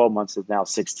home in 12 months is now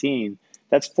 16.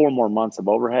 That's 4 more months of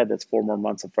overhead. That's 4 more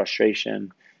months of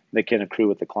frustration that can accrue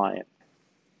with the client.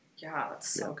 Yeah, that's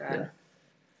so good. Yeah.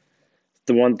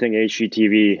 The one thing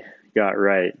HGTV got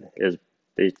right is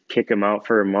they kick them out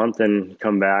for a month and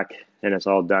come back, and it's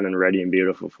all done and ready and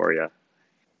beautiful for you.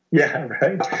 Yeah,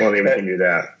 right. Well, they can do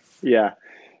that. Yeah.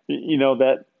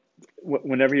 That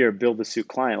whenever you're a build-to-suit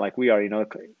client like we are,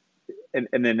 and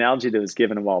the analogy that was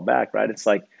given a while back, right? It's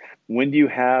like,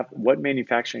 what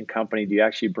manufacturing company do you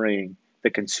actually bring the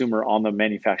consumer on the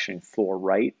manufacturing floor,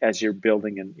 right? As you're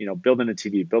building building a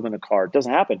TV, building a car, it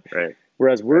doesn't happen. Right.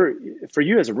 Whereas for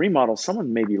you as a remodel,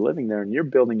 someone may be living there and you're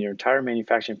building your entire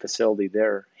manufacturing facility,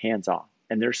 they're hands-on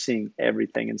and they're seeing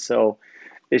everything. And so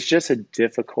it's just a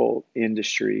difficult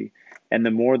industry. And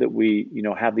the more that we,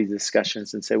 have these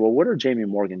discussions and say, well, what are Jamie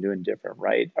and Morgan doing different,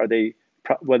 right? Are they,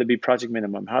 whether it be project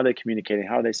minimum, how are they communicating?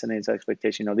 How are they setting these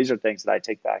expectations? These are things that I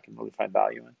take back and really find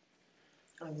value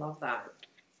in. I love that.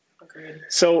 Agreed.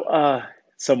 So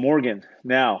Morgan,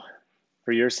 now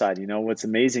for your side, what's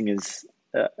amazing is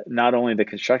not only the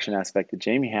construction aspect that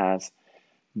Jamie has,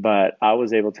 but I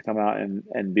was able to come out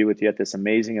and be with you at this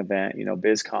amazing event,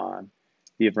 BizCon,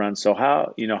 you've run. So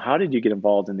how did you get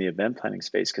involved in the event planning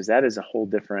space? Because that is a whole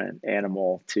different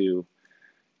animal to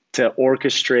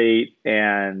orchestrate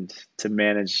and to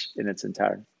manage in its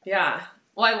entirety. Yeah.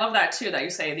 Well, I love that too, that you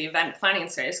say the event planning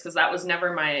space, because that was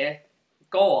never my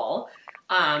goal.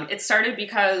 It started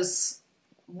because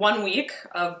one week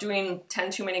of doing 10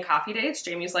 too many coffee dates,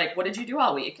 Jamie's like, what did you do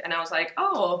all week? And I was like,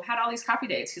 oh, had all these coffee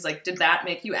dates. He's like, did that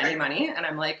make you any money? And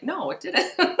I'm like, no, it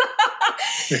didn't.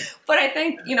 But I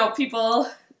think, people,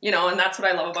 and that's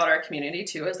what I love about our community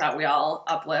too, is that we all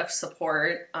uplift,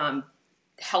 support,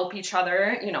 help each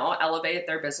other, elevate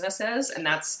their businesses. And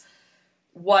that's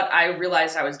what I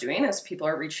realized I was doing, is people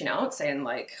are reaching out saying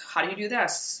like, how do you do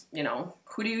this?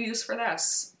 Who do you use for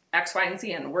this? X, Y, and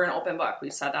Z. And we're an open book.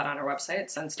 We've said that on our website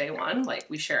since day one. Like,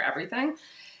 we share everything.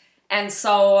 And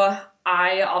so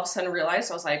I all of a sudden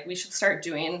realized, I was like, we should start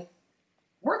doing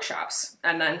workshops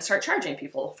and then start charging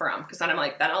people for them. Because then I'm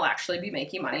like, then I'll actually be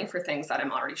making money for things that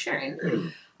I'm already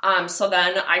sharing. So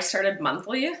then I started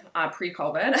monthly,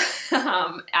 pre-COVID,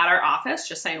 at our office,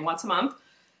 just saying once a month,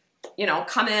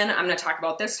 come in, I'm going to talk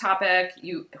about this topic.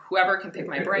 Whoever can pick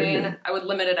my brain. I would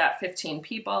limit it at 15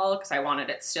 people because I wanted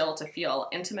it still to feel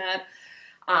intimate.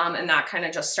 And that kind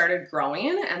of just started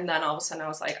growing. And then all of a sudden I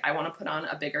was like, I want to put on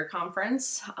a bigger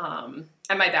conference. And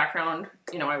my background,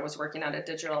 I was working at a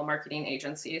digital marketing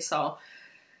agency. So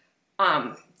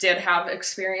did have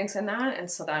experience in that. And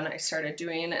so then I started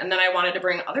doing, and then I wanted to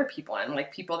bring other people in,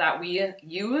 like people that we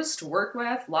used, work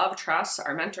with, love, trust,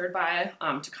 are mentored by,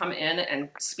 to come in and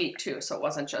speak too. So it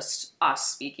wasn't just us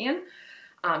speaking.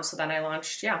 So then I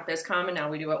launched, BizCom, and now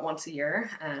we do it once a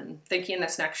year, and thinking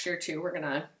this next year too, we're going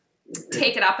to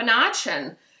take it up a notch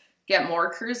and get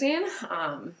more cruising.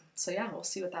 We'll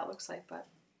see what that looks like, but.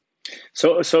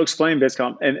 So explain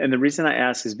BizCom. And the reason I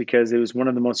ask is because it was one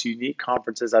of the most unique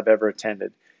conferences I've ever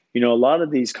attended. A lot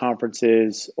of these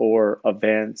conferences or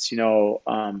events,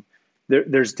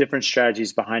 there's different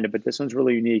strategies behind it, but this one's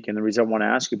really unique. And the reason I want to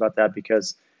ask you about that,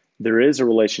 because there is a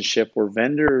relationship where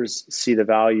vendors see the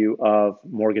value of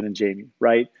Morgan and Jamie,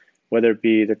 right? Whether it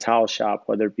be the Towel Shop,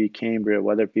 whether it be Cambria,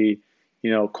 whether it be,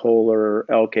 Kohler,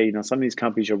 LK, some of these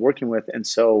companies you're working with. And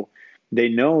so they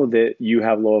know that you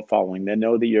have low following. They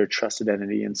know that you're a trusted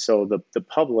entity. And so the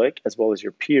public, as well as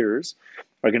your peers,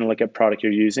 are going to look at product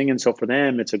you're using. And so for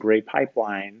them, it's a great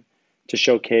pipeline to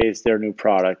showcase their new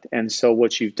product. And so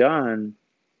what you've done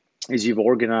is you've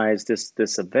organized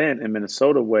this event in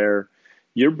Minnesota where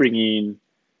you're bringing,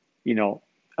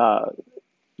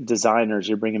 designers,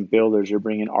 you're bringing builders, you're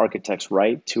bringing architects,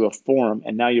 right, to a forum.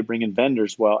 And now you're bringing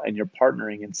vendors, and you're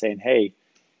partnering and saying, hey,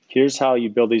 here's how you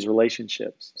build these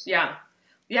relationships. Yeah.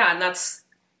 And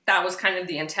that was kind of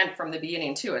the intent from the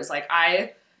beginning too, is like, as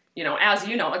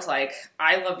it's like,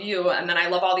 I love you, and then I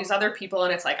love all these other people,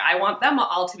 and it's like, I want them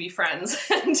all to be friends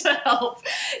and to help,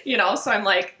 so I'm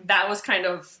like, that was kind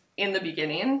of in the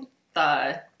beginning,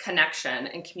 the connection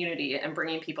and community and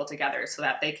bringing people together so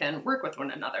that they can work with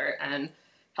one another and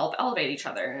help elevate each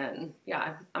other. And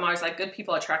I'm always like, good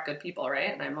people attract good people,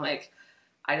 right? And I'm like,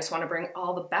 I just want to bring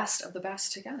all the best of the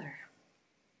best together.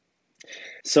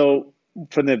 So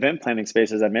from the event planning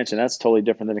space, as I mentioned, that's totally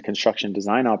different than a construction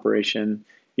design operation.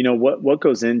 What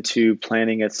goes into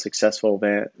planning a successful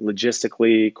event,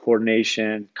 logistically,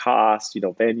 coordination, cost,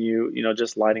 venue,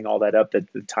 just lining all that up, the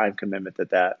time commitment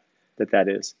that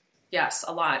is. Yes,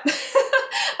 a lot,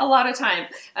 a lot of time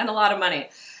and a lot of money.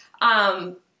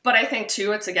 But I think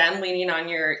too, it's again, leaning on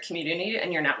your community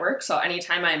and your network. So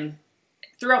anytime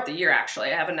throughout the year,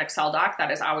 actually, I have an Excel doc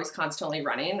that is always constantly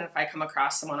running. If I come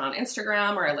across someone on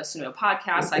Instagram or I listen to a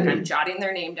podcast, like I'm jotting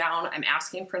their name down, I'm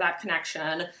asking for that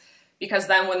connection, because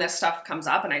then when this stuff comes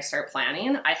up and I start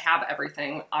planning, I have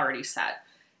everything already set.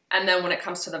 And then when it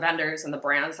comes to the vendors and the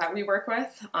brands that we work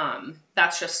with,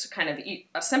 that's just kind of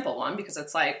a simple one, because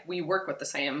it's like we work with the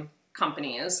same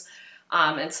companies.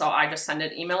 And so I just send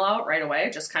an email out right away,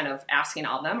 just kind of asking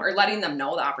all of them or letting them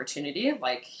know the opportunity.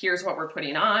 Like, here's what we're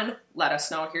putting on. Let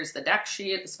us know. Here's the deck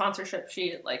sheet, the sponsorship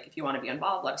sheet. Like, if you want to be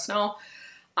involved, let us know.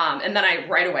 And then I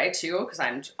right away too, because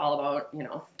I'm all about,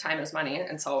 time is money.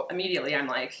 And so immediately I'm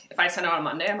like, if I send out on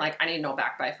Monday, I'm like, I need to know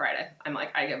back by Friday. I'm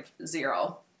like, I give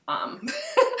zero.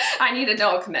 I need to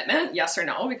know a commitment, yes or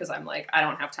no, because I'm like, I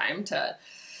don't have time to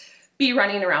be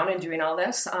running around and doing all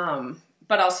this.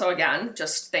 But also, again,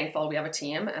 just thankful we have a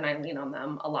team, and I lean on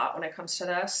them a lot when it comes to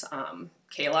this.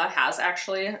 Kayla has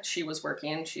actually, she's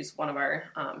one of our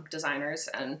designers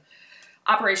and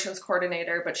operations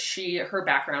coordinator, but her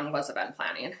background was event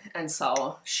planning. And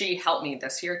so she helped me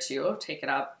this year too, take it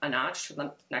up a notch to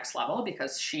the next level,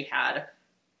 because she had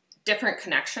different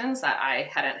connections that I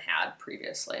hadn't had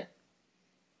previously.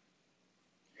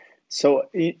 So,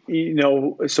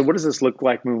 so what does this look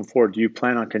like moving forward? Do you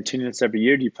plan on continuing this every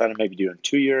year? Do you plan on maybe doing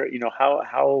 2 year?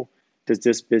 How does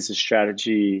this business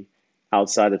strategy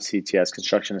outside of CTS,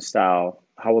 construction and style,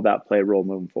 how will that play a role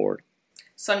moving forward?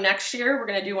 So next year we're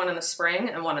going to do one in the spring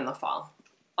and one in the fall.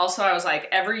 Also, I was like,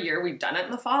 every year we've done it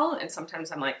in the fall, and sometimes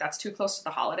I'm like, that's too close to the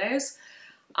holidays.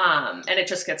 And it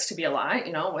just gets to be a lot,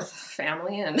 with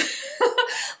family and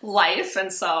life.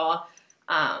 And so,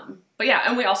 but yeah,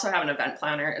 and we also have an event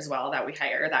planner as well that we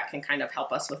hire that can kind of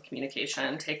help us with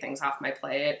communication, take things off my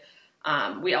plate.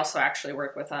 We also actually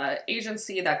work with an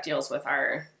agency that deals with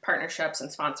our partnerships and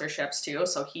sponsorships too.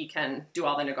 So he can do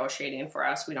all the negotiating for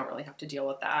us. We don't really have to deal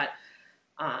with that.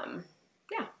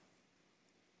 Yeah.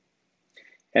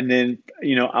 And then,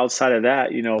 outside of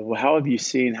that,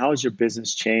 how has your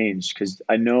business changed? Because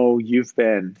I know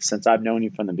since I've known you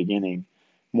from the beginning,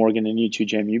 Morgan, and you too,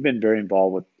 Jamie, you've been very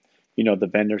involved with, the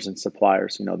vendors and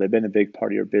suppliers. They've been a big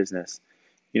part of your business.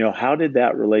 How did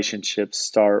that relationship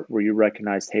start where you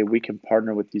recognized, hey, we can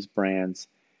partner with these brands,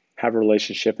 have a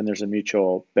relationship, and there's a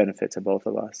mutual benefit to both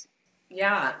of us?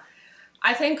 Yeah.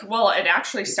 I think, it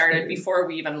actually started before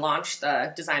we even launched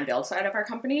the design build side of our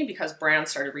company, because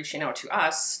brands started reaching out to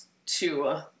us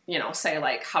to, say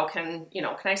like, how can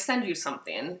I send you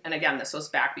something? And again, this was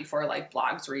back before like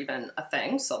blogs were even a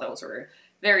thing. So those were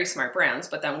very smart brands.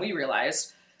 But then we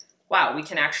realized, wow, we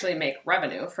can actually make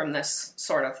revenue from this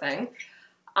sort of thing.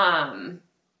 And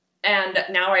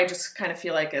now I just kind of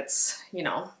feel like it's,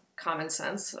 common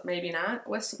sense, maybe not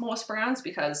with most brands,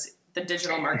 because the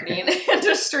digital marketing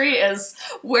industry is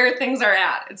where things are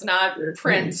at. It's not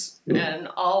print and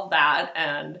all that.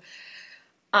 And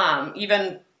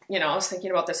even, I was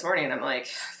thinking about this morning, and I'm like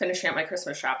finishing up my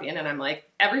Christmas shopping, and I'm like,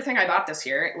 everything I bought this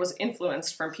year, it was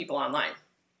influenced from people online.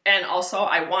 And also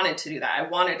I wanted to do that. I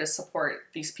wanted to support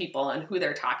these people and who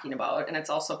they're talking about. And it's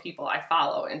also people I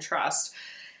follow and trust.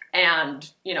 And,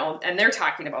 and they're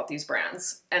talking about these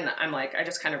brands. And I'm like, I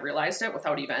just kind of realized it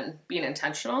without even being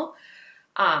intentional.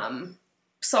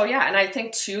 So yeah, and I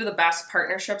think too, the best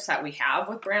partnerships that we have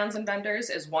with brands and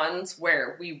vendors is ones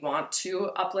where we want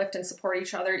to uplift and support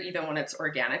each other, even when it's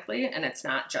organically and it's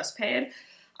not just paid,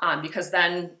 because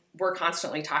then we're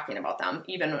constantly talking about them,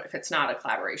 even if it's not a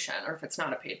collaboration or if it's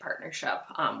not a paid partnership.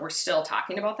 We're still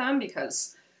talking about them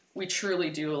because we truly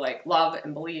do like love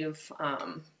and believe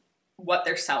what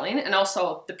they're selling, and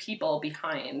also the people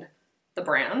behind the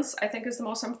brands, I think, is the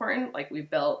most important. Like, we've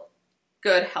built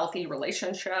good, healthy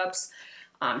relationships,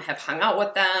 have hung out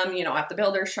with them, at the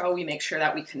Builder Show. We make sure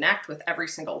that we connect with every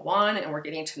single one and we're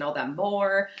getting to know them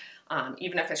more,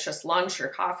 even if it's just lunch or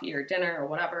coffee or dinner or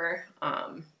whatever,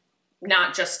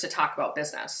 not just to talk about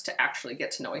business, to actually get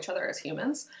to know each other as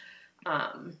humans.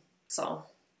 So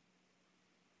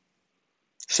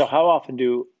how often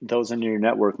do those in your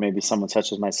network, maybe someone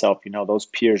such as myself, those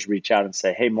peers reach out and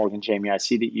say, hey, Morgan, Jamie, I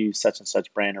see that you use such and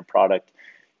such brand or product.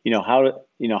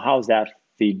 How's that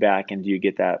feedback, and do you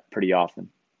get that pretty often?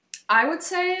 I would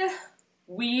say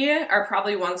we are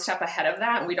probably one step ahead of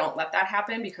that, and we don't let that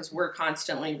happen because we're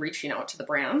constantly reaching out to the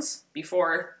brands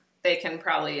before they can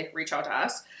probably reach out to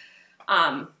us.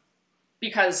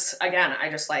 Because again, I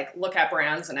just like look at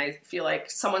brands and I feel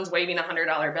like someone's waving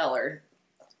 $100 bill or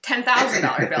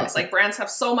 $10,000 bills. Like, brands have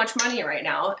so much money right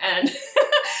now. And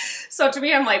so to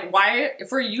me, I'm like, why,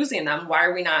 if we're using them, why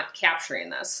are we not capturing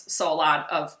this? So a lot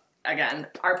of, again,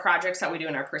 our projects that we do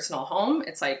in our personal home,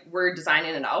 it's like we're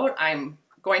designing it out. I'm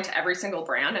going to every single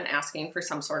brand and asking for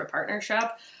some sort of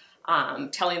partnership,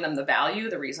 telling them the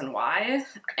value, the reason why.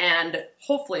 And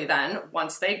hopefully then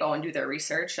once they go and do their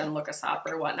research and look us up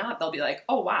or whatnot, they'll be like,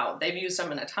 oh, wow, they've used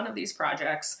them in a ton of these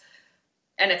projects.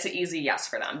 And it's an easy yes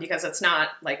for them because it's not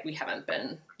like we haven't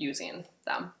been using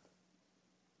them.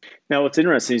 Now, what's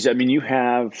interesting is, you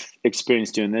have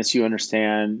experience doing this. You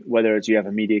understand whether it's you have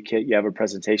a media kit, you have a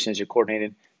presentation as you're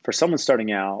coordinated. For someone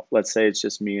starting out, let's say it's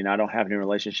just me and I don't have any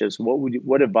relationships,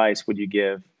 what advice would you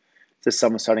give to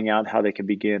someone starting out, how they can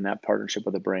begin that partnership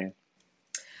with a brand?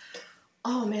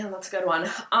 Oh man, that's a good one.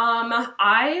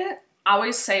 I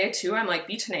always say it too. I'm like,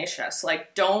 be tenacious.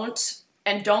 Like, don't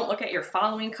look at your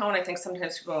following count. I think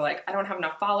sometimes people are like, I don't have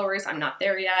enough followers, I'm not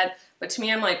there yet. But to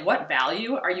me, I'm like, what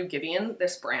value are you giving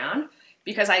this brand?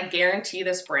 Because I guarantee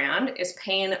this brand is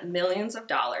paying millions of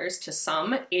dollars to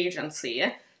some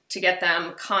agency to get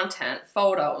them content,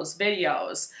 photos,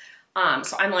 videos.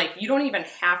 So I'm like, you don't even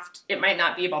have to, it might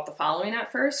not be about the following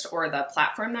at first or the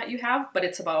platform that you have, but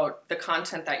it's about the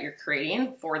content that you're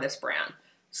creating for this brand.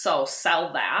 So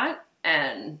sell that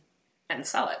and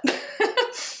sell it.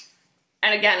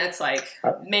 And again, it's like,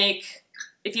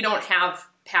 if you don't have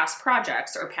past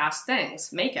projects or past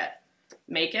things, make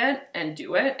make it and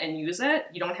do it and use it.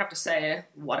 You don't have to say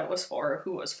what it was for, or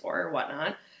who it was for, or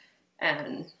whatnot.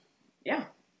 And yeah,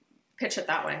 pitch it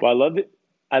that way. Well, I love it.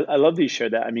 I love that you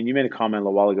shared that. I mean, you made a comment a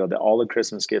little while ago that all the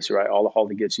Christmas gifts, right, all the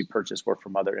holiday gifts you purchase were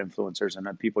from other influencers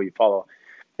and people you follow.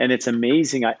 And it's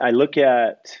amazing. I look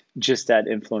at just that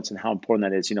influence and how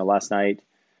important that is. Last night,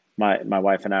 my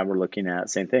wife and I were looking at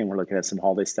same thing. We're looking at some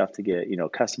holiday stuff to get,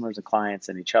 customers and clients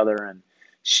and each other. And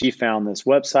she found this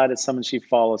website of someone she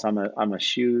follows. I'm a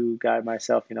shoe guy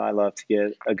myself. I love to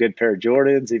get a good pair of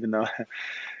Jordans, even though.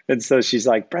 And so she's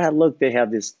like, Brad, look, they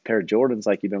have this pair of Jordans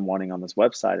like you've been wanting on this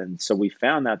website. And so we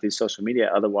found that through social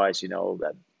media. Otherwise,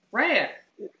 that right.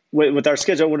 With our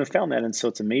schedule, I wouldn't have found that. And so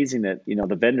it's amazing that,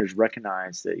 the vendors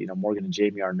recognize that, Morgan and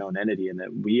Jamie are a known entity and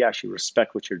that we actually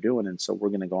respect what you're doing. And so we're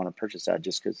going to go on and purchase that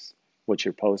just because what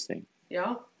you're posting.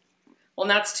 Yeah. Well, and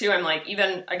that's too, I'm like,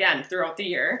 even again, throughout the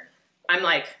year, I'm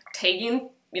like tagging,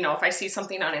 if I see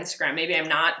something on Instagram, maybe I'm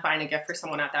not buying a gift for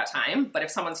someone at that time, but if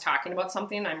someone's talking about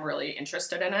something, I'm really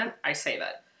interested in it, I save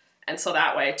it. And so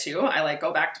that way too, I like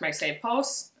go back to my save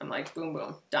posts. I'm like, boom,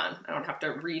 boom, done. I don't have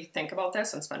to rethink about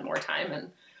this and spend more time and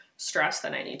stress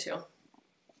than I need to.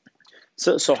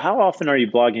 So how often are you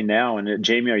blogging now? And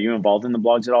Jamie, are you involved in the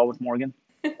blogs at all with Morgan?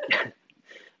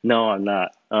 No, I'm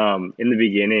not. In the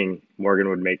beginning, Morgan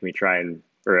would make me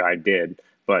or I did,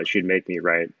 but she'd make me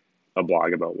write a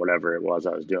blog about whatever it was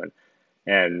I was doing.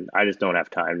 And I just don't have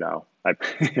time now. I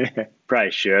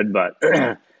probably should, but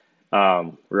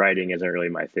writing isn't really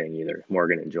my thing either.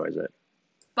 Morgan enjoys it.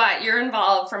 But you're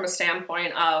involved from a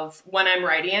standpoint of when I'm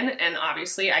writing, and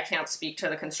obviously I can't speak to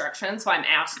the construction, so I'm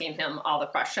asking him all the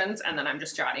questions, and then I'm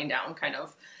just jotting down kind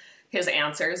of his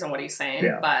answers and what he's saying.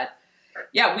 Yeah. But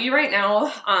yeah, we right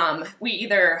now, we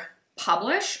either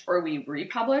publish or we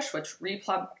republish, which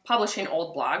publishing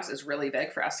old blogs is really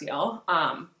big for SEO.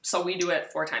 So we do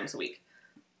it 4 times a week.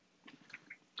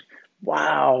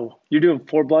 Wow. You're doing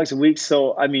 4 blogs a week.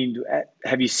 So, I mean,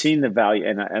 have you seen the value?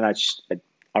 And I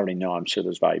already know, I'm sure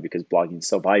there's value because blogging is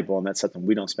so valuable and that's something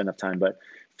we don't spend enough time, but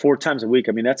 4 times a week,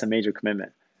 I mean, that's a major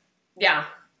commitment. Yeah.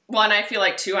 Well, and I feel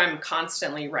like too, I'm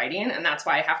constantly writing, and that's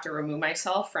why I have to remove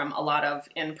myself from a lot of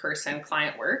in-person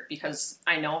client work because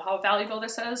I know how valuable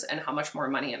this is and how much more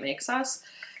money it makes us,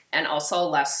 and also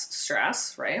less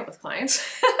stress, right, with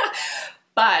clients.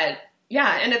 But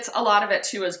yeah, and it's a lot of it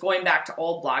too is going back to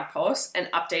old blog posts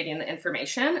and updating the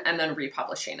information and then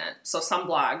republishing it. So some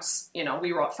blogs,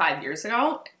 we wrote 5 years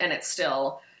ago, and it's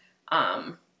still,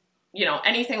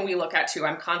 anything we look at too,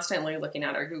 I'm constantly looking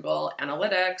at our Google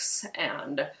Analytics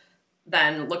and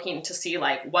then looking to see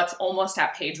like what's almost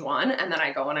at page 1. And then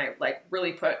I go and I like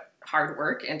really put hard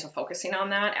work into focusing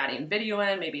on that, adding video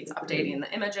in, maybe it's updating the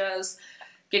images,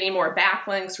 getting more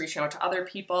backlinks, reaching out to other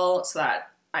people so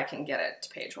that I can get it to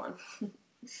page 1.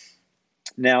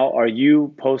 Now, are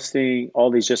you posting all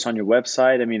these just on your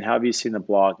website? I mean, how have you seen the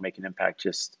blog make an impact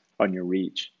just on your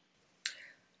reach?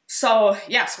 So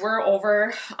yes, we're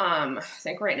over, I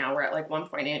think right now we're at like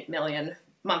 1.8 million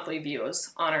monthly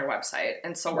views on our website.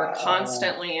 And so we're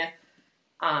constantly,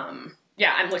 I'm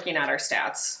looking at our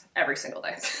stats every single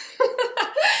day.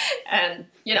 And,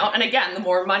 and again, the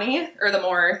more money or the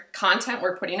more content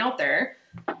we're putting out there,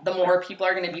 the more people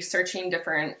are going to be searching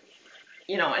different,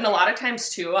 and a lot of times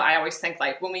too, I always think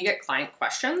like when we get client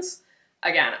questions,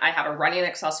 again, I have a running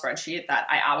Excel spreadsheet that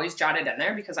I always jot it in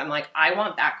there because I'm like, I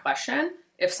want that question,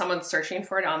 if someone's searching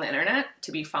for it on the internet,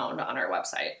 to be found on our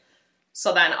website.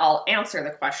 So then I'll answer the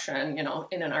question,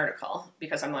 in an article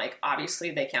because I'm like,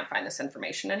 obviously they can't find this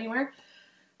information anywhere.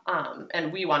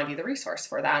 And we want to be the resource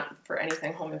for that, for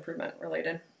anything home improvement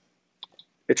related.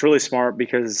 It's really smart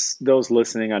because those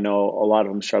listening, I know a lot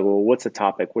of them struggle. What's the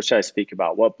topic? What should I speak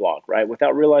about? What blog, right?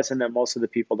 Without realizing that most of the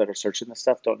people that are searching this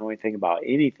stuff don't know anything about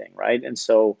anything, right? And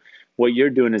so what you're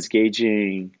doing is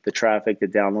gauging the traffic, the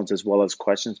downloads, as well as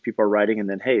questions people are writing. And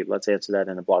then, hey, let's answer that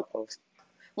in a blog post.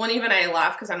 Well, and even I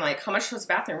laugh because I'm like, how much does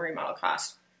bathroom remodel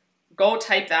cost? Go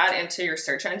type that into your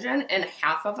search engine, and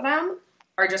half of them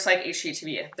are just like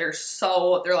HGTV.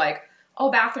 They're like, oh,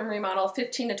 bathroom remodel,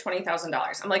 $15,000 to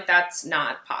 $20,000. I'm like, that's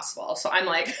not possible. So I'm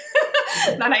like,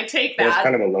 then I take that. Well, it's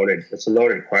kind of a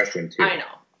loaded question too. I know.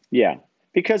 Yeah,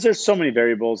 because there's so many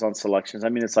variables on selections. I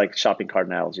mean, it's like shopping cart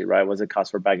analogy, right? What does it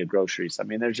cost for a bag of groceries? I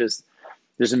mean, there's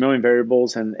a million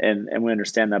variables, and we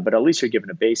understand that. But at least you're given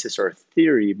a basis or a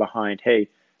theory behind, hey,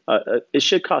 it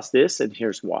should cost this, and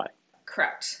here's why.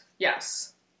 Correct.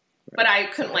 Yes. Right. But I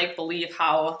couldn't believe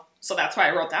how. So that's why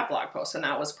I wrote that blog post, and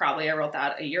I wrote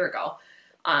that a year ago.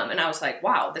 And I was like,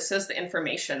 wow, this is the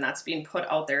information that's being put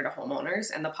out there to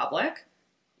homeowners and the public,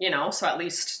 so at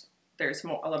least there's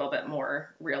a little bit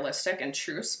more realistic and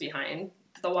truth behind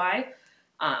the why.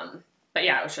 But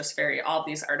yeah, it was just all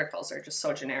these articles are just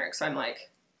so generic. So I'm like,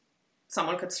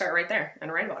 someone could start right there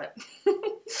and write about it.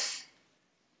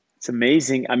 It's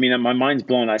amazing. I mean, my mind's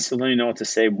blown. I still don't even know what to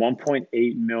say.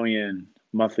 1.8 million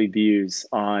monthly views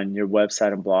on your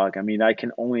website and blog. I mean, I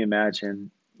can only imagine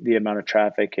the amount of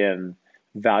traffic and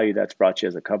value that's brought you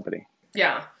as a company.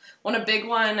 Yeah. A big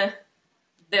one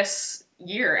this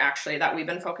year, actually, that we've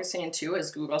been focusing into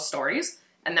is Google Stories.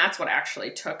 And that's what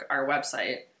actually took our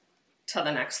website to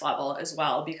the next level as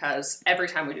well, because every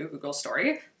time we do Google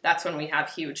Story, that's when we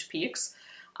have huge peaks.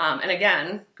 And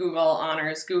again, Google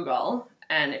honors Google.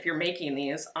 And if you're making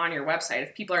these on your website,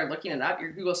 if people are looking it up,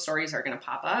 your Google Stories are going to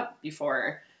pop up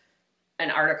before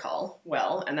an article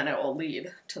will, and then it will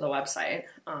lead to the website.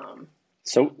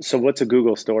 So what's a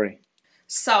Google Story?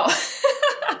 So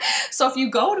if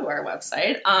you go to our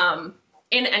website,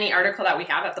 in any article that we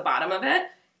have at the bottom of it,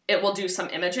 it will do some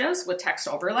images with text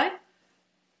overlay.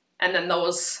 And then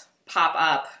those pop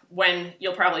up when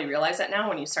you'll probably realize it now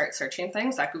when you start searching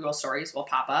things that Google Stories will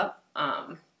pop up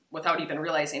without even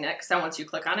realizing it. Because then once you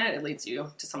click on it, it leads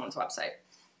you to someone's website.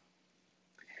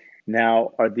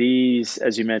 Now, are these,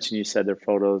 as you mentioned, you said they're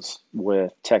photos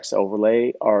with text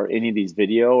overlay. Are any of these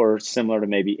video or similar to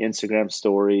maybe Instagram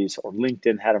stories or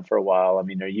LinkedIn had them for a while? I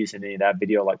mean, are you using any of that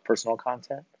video like personal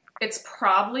content? It's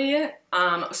probably,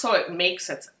 so it makes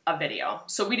it a video.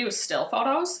 So we do still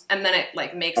photos and then it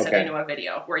like makes it into a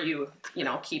video where you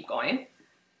keep going.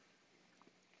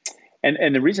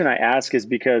 And the reason I ask is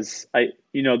because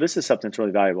this is something that's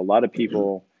really valuable. A lot of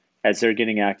people, as they're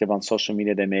getting active on social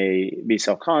media, they may be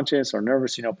self-conscious or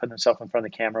nervous, putting themselves in front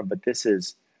of the camera. But this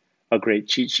is a great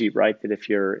cheat sheet, right? That if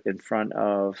you're in front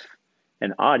of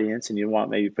an audience and you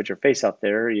want maybe put your face out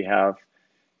there, you have,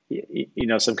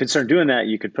 some concern doing that,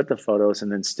 you could put the photos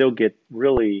and then still get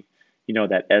really,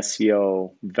 that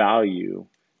SEO value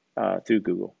through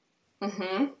Google.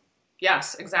 Mm-hmm.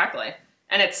 Yes, exactly.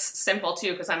 And it's simple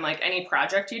too, because I'm like, any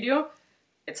project you do,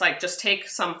 it's like, just take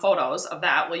some photos of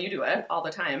that. Well, you do it all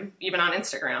the time, even on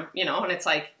Instagram, and it's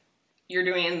like, you're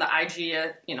doing the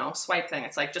IG, swipe thing.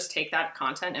 It's like, just take that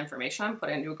content information, put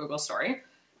it into a Google Story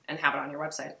and have it on your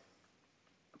website.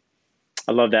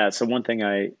 I love that. So one thing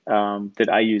that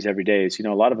I use every day is, a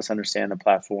lot of us understand the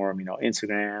platform,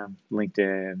 Instagram,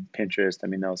 LinkedIn,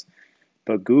 Pinterest, those.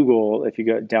 But Google, if you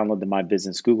go download the My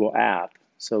Business Google app,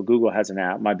 so Google has an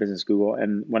app, My Business Google,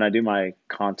 and when I do my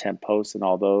content posts and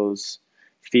all those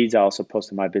feeds, I also post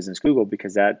to My Business Google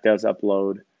because that does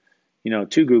upload,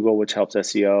 to Google, which helps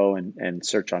SEO and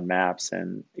search on maps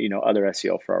and, other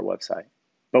SEO for our website.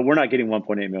 But we're not getting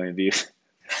 1.8 million views.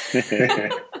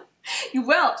 You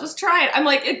will. Just try it. I'm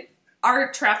like,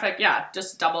 our traffic,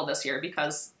 just doubled this year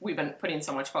because we've been putting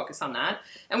so much focus on that.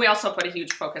 And we also put a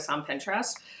huge focus on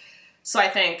Pinterest. So I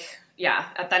think,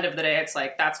 at the end of the day, it's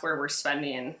like that's where we're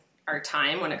spending our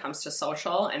time when it comes to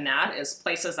social, and that is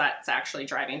places that's actually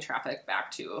driving traffic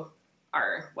back to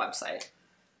our website.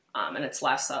 And it's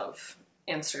less of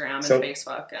Instagram and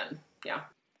Facebook and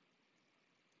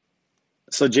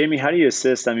So Jamie, how do you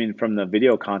assist, from the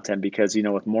video content? Because,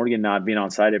 with Morgan not being on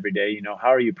site every day, how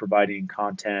are you providing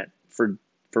content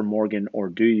for Morgan, or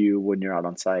do you when you're out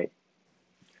on site?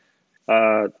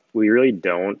 We really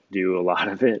don't do a lot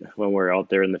of it when we're out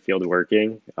there in the field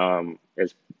working.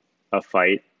 It's a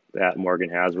fight that Morgan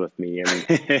has with me and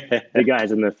the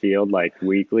guys in the field, like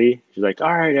weekly. She's like,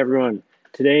 all right, everyone,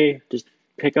 today, just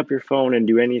pick up your phone and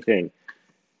do anything.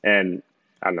 And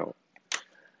I don't know.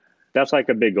 That's like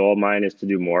a big goal of mine is to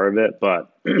do more of it.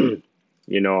 But, how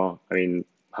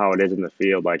it is in the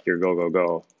field, like you're go, go,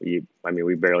 go. We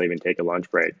barely even take a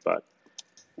lunch break. But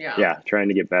trying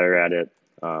to get better at it.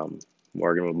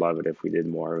 Morgan would love it if we did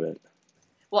more of it.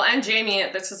 Well, and Jamie,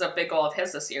 this is a big goal of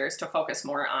his this year, is to focus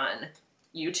more on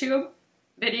YouTube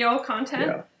video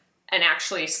content and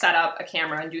actually set up a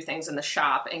camera and do things in the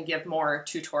shop and give more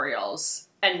tutorials.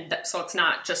 And so it's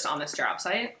not just on this job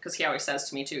site, because he always says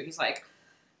to me too, he's like,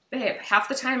 babe, half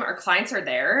the time our clients are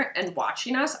there and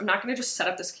watching us. I'm not going to just set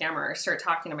up this camera or start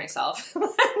talking to myself and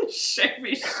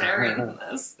be sharing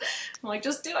this. I'm like,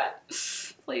 just do it,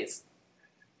 please.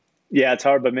 Yeah, it's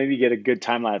hard, but maybe get a good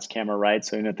time-lapse camera, right?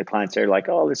 So even if the clients are like,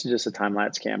 oh, this is just a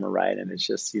time-lapse camera, right? And it's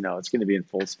just, it's going to be in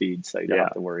full speed, so you don't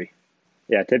have to worry.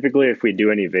 Yeah, typically if we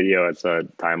do any video, it's a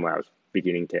time-lapse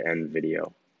beginning to end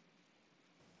video.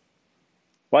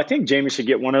 Well, I think Jamie should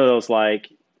get one of those,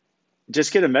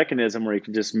 just get a mechanism where you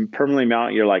can just permanently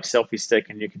mount your selfie stick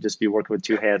and you can just be working with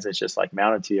two hands. It's just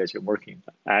mounted to you as you're working.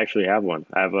 I actually have one.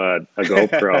 I have a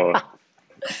GoPro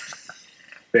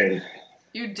thing.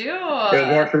 You do? It was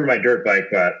more for my dirt bike,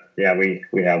 but yeah, we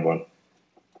have one.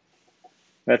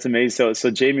 That's amazing.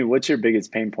 So Jamie, what's your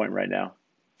biggest pain point right now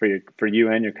for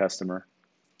you and your customer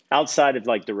outside of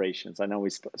like durations? I know we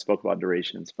spoke about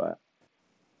durations, but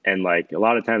And like a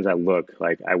lot of times I look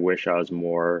like I wish I was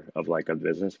more of like a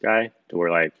business guy to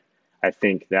where like I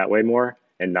think that way more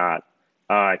and not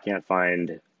I can't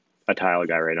find a tile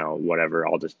guy right now, whatever,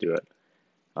 I'll just do it.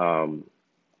 Um,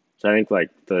 so I think like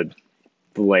the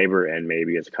labor end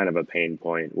maybe is kind of a pain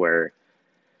point where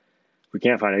we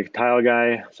can't find a tile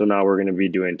guy, so now we're going to be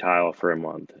doing tile for a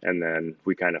month, and then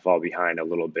we kind of fall behind a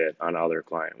little bit on other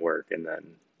client work, and then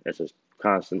it's just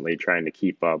constantly trying to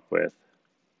keep up with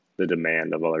the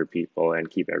demand of other people and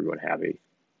keep everyone happy.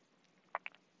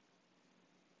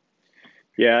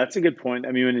 yeah, that's a good point.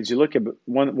 I mean, as you look at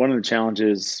one of the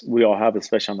challenges we all have,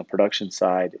 especially on the production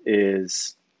side,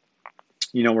 is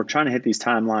we're trying to hit these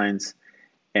timelines,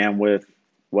 and with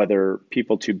whether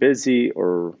people too busy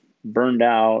or burned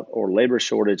out or labor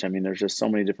shortage, I mean, there's just so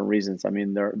many different reasons. I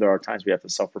mean, there are times we have to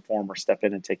self-perform or step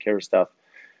in and take care of stuff,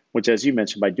 which, as you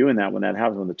mentioned, by doing that, when that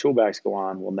happens, when the tool bags go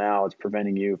on, well, now it's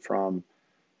preventing you from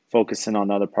focusing on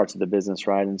other parts of the business,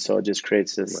 right? And so it just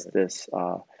creates this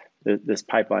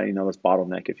pipeline, this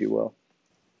bottleneck, if you will.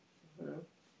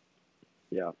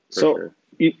 Yeah. So, Sure.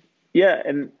 yeah,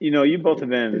 and you both have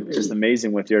been just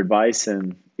amazing with your advice,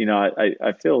 and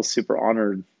I feel super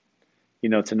honored,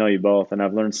 to know you both, and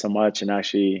I've learned so much. And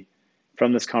actually,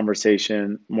 from this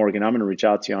conversation, Morgan, I'm going to reach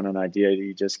out to you on an idea that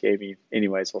you just gave me.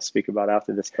 Anyways, we'll speak about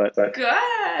after this. But Good.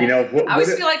 I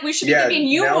always feel like we should be giving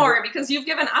you more because you've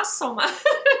given us so much.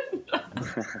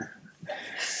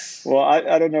 Well,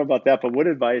 I don't know about that, but what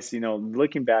advice,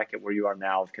 looking back at where you are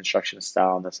now with Construction of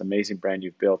Style and this amazing brand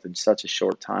you've built in such a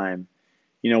short time,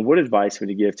 what advice would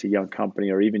you give to a young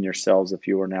company or even yourselves if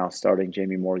you were now starting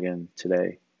Jamie Morgan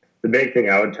today? The big thing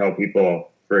I would tell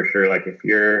people for sure, like if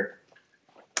you're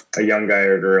a young guy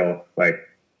or girl, like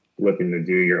looking to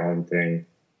do your own thing,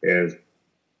 is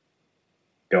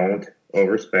don't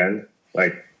overspend.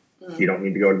 Like you don't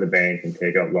need to go to the bank and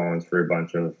take out loans for a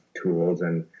bunch of tools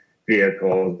and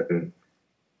vehicles and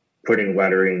putting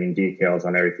lettering and decals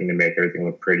on everything to make everything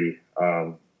look pretty.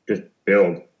 Just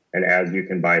build. And as you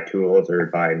can buy tools or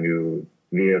buy a new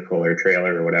vehicle or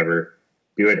trailer or whatever,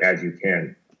 do it as you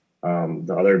can.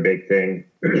 The other big thing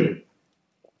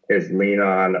is lean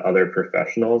on other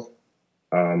professionals,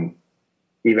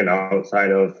 even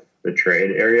outside of the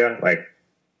trade area. Like,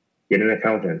 get an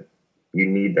accountant. You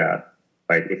need that.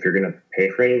 Like, if you're going to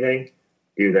pay for anything,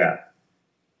 do that.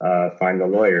 Find a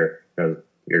lawyer, because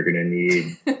you're going to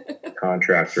need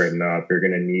contracts written up. You're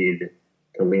going to need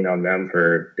to lean on them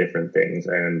for different things.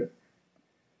 And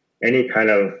any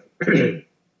kind of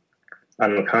I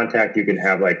don't know, contact you can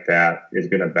have like that is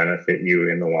going to benefit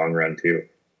you in the long run too.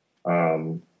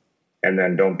 And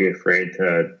then don't be afraid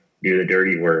to do the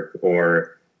dirty work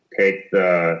or take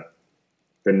the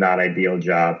not ideal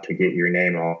job to get your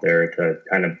name out there to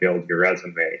kind of build your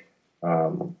resume.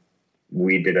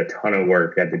 We did a ton of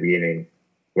work at the beginning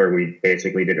where we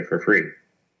basically did it for free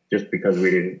just because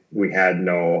we had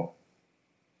no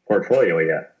portfolio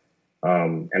yet.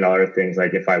 And other things,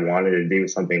 like if I wanted to do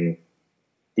something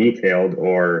detailed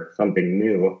or something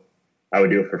new, I would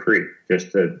do it for free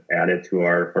just to add it to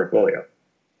our portfolio.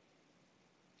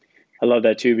 I love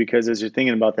that too, because as you're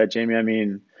thinking about that, Jamie, I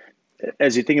mean,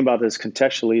 as you think about this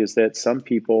contextually, is that some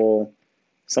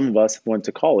of us went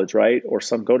to college, right? Or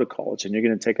some go to college, and you're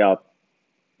going to take out,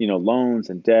 loans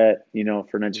and debt,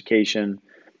 for an education.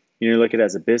 You look at it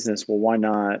as a business. Well, why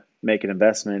not make an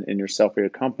investment in yourself or your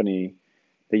company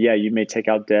that, yeah, you may take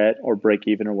out debt or break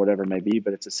even or whatever it may be,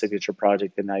 but it's a signature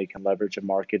project that now you can leverage and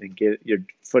market and get your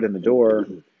foot in the door,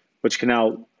 which can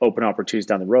now open opportunities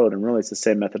down the road. And really, it's the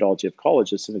same methodology of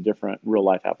college, just in a different real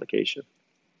life application.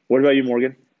 What about you,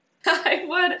 Morgan? I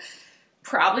would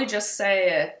probably just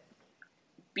say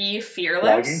be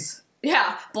fearless. Blogging?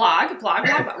 Yeah, blog.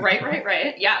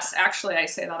 Right. Yes, actually, I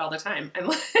say that all the time. I'm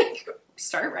like,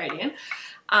 start writing.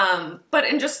 But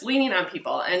in just leaning on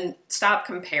people and stop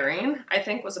comparing, I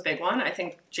think was a big one. I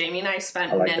think Jamie and I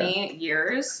spent many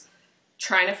years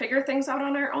trying to figure things out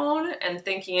on our own and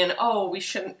thinking, oh, we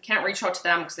can't reach out to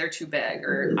them because they're too big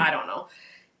or I don't know.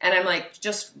 And I'm like,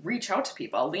 just reach out to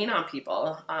people, lean on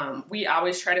people. We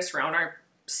always try to surround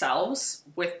ourselves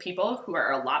with people who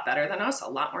are a lot better than us, a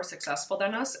lot more successful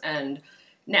than us. And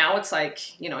now it's like,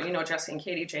 Jesse and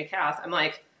Katie, J. Kath, I'm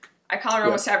like, I call her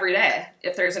almost every day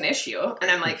if there's an issue.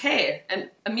 And I'm like, hey, and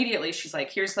immediately she's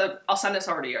like, I'll send this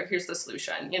over to you. Here's the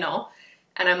solution,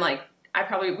 And I'm like,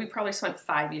 we probably spent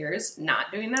 5 years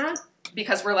not doing that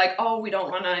because we're like, oh, we don't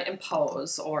want to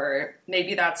impose, or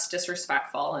maybe that's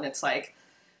disrespectful. And it's like,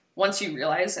 once you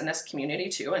realize in this community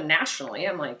too, and nationally,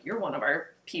 I'm like, you're one of our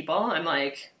people. I'm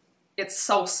like, it's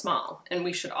so small and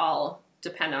we should all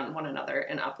depend on one another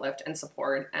and uplift and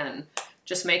support and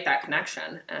just make that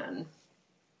connection. And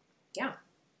yeah.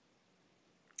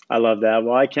 I love that.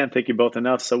 Well, I can't thank you both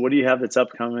enough. So what do you have that's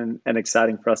upcoming and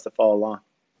exciting for us to follow along?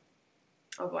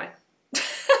 Oh boy.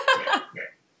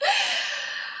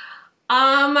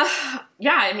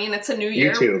 Yeah, I mean, it's a new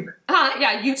year. YouTube.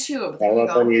 Yeah, YouTube. Follow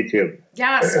us on YouTube.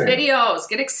 Yes, videos.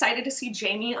 Get excited to see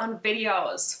Jamie on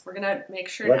videos. We're going to make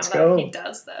sure Let's now that go. he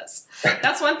does this.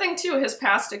 That's one thing too. His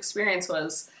past experience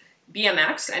was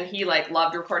BMX, and he like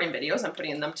loved recording videos and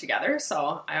putting them together.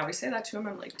 So I always say that to him.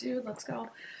 I'm like, dude, let's go.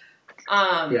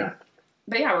 Yeah.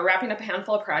 But yeah, we're wrapping up a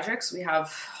handful of projects. We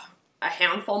have a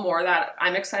handful more that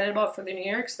I'm excited about for the new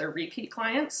year because they're repeat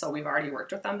clients. So we've already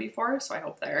worked with them before. So I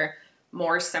hope they're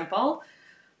more simple.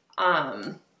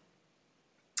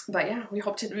 But yeah, we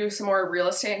hope to do some more real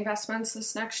estate investments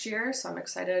this next year. So I'm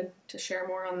excited to share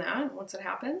more on that once it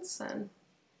happens. And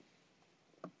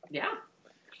yeah.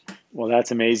 Well,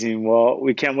 that's amazing. Well,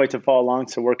 we can't wait to follow along.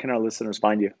 So where can our listeners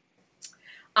find you?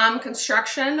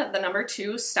 Construction, the number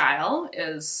 2 style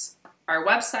is our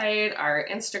website, our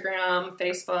Instagram,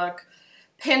 Facebook,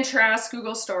 Pinterest,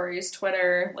 Google Stories,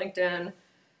 Twitter, LinkedIn.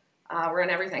 We're on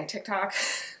everything. TikTok.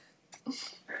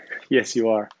 Yes, you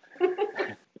are.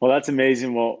 Well, that's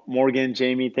amazing. Well, Morgan,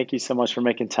 Jamie, thank you so much for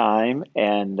making time,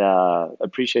 and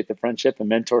appreciate the friendship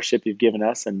and mentorship you've given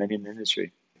us and many in the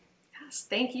industry. Yes,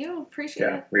 thank you.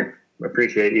 Appreciate it. We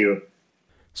appreciate you.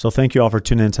 So thank you all for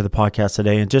tuning into the podcast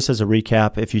today. And just as a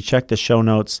recap, if you check the show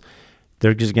notes,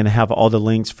 they're just going to have all the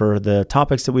links for the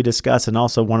topics that we discuss. And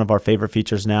also one of our favorite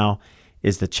features now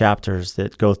is the chapters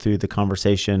that go through the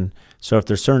conversation. So if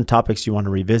there's certain topics you want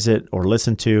to revisit or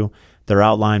listen to, they're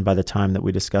outlined by the time that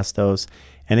we discuss those.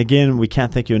 And again, we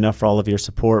can't thank you enough for all of your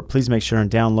support. Please make sure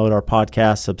and download our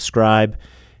podcast, subscribe,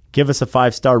 give us a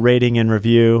 5-star rating and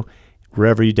review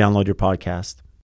wherever you download your podcast.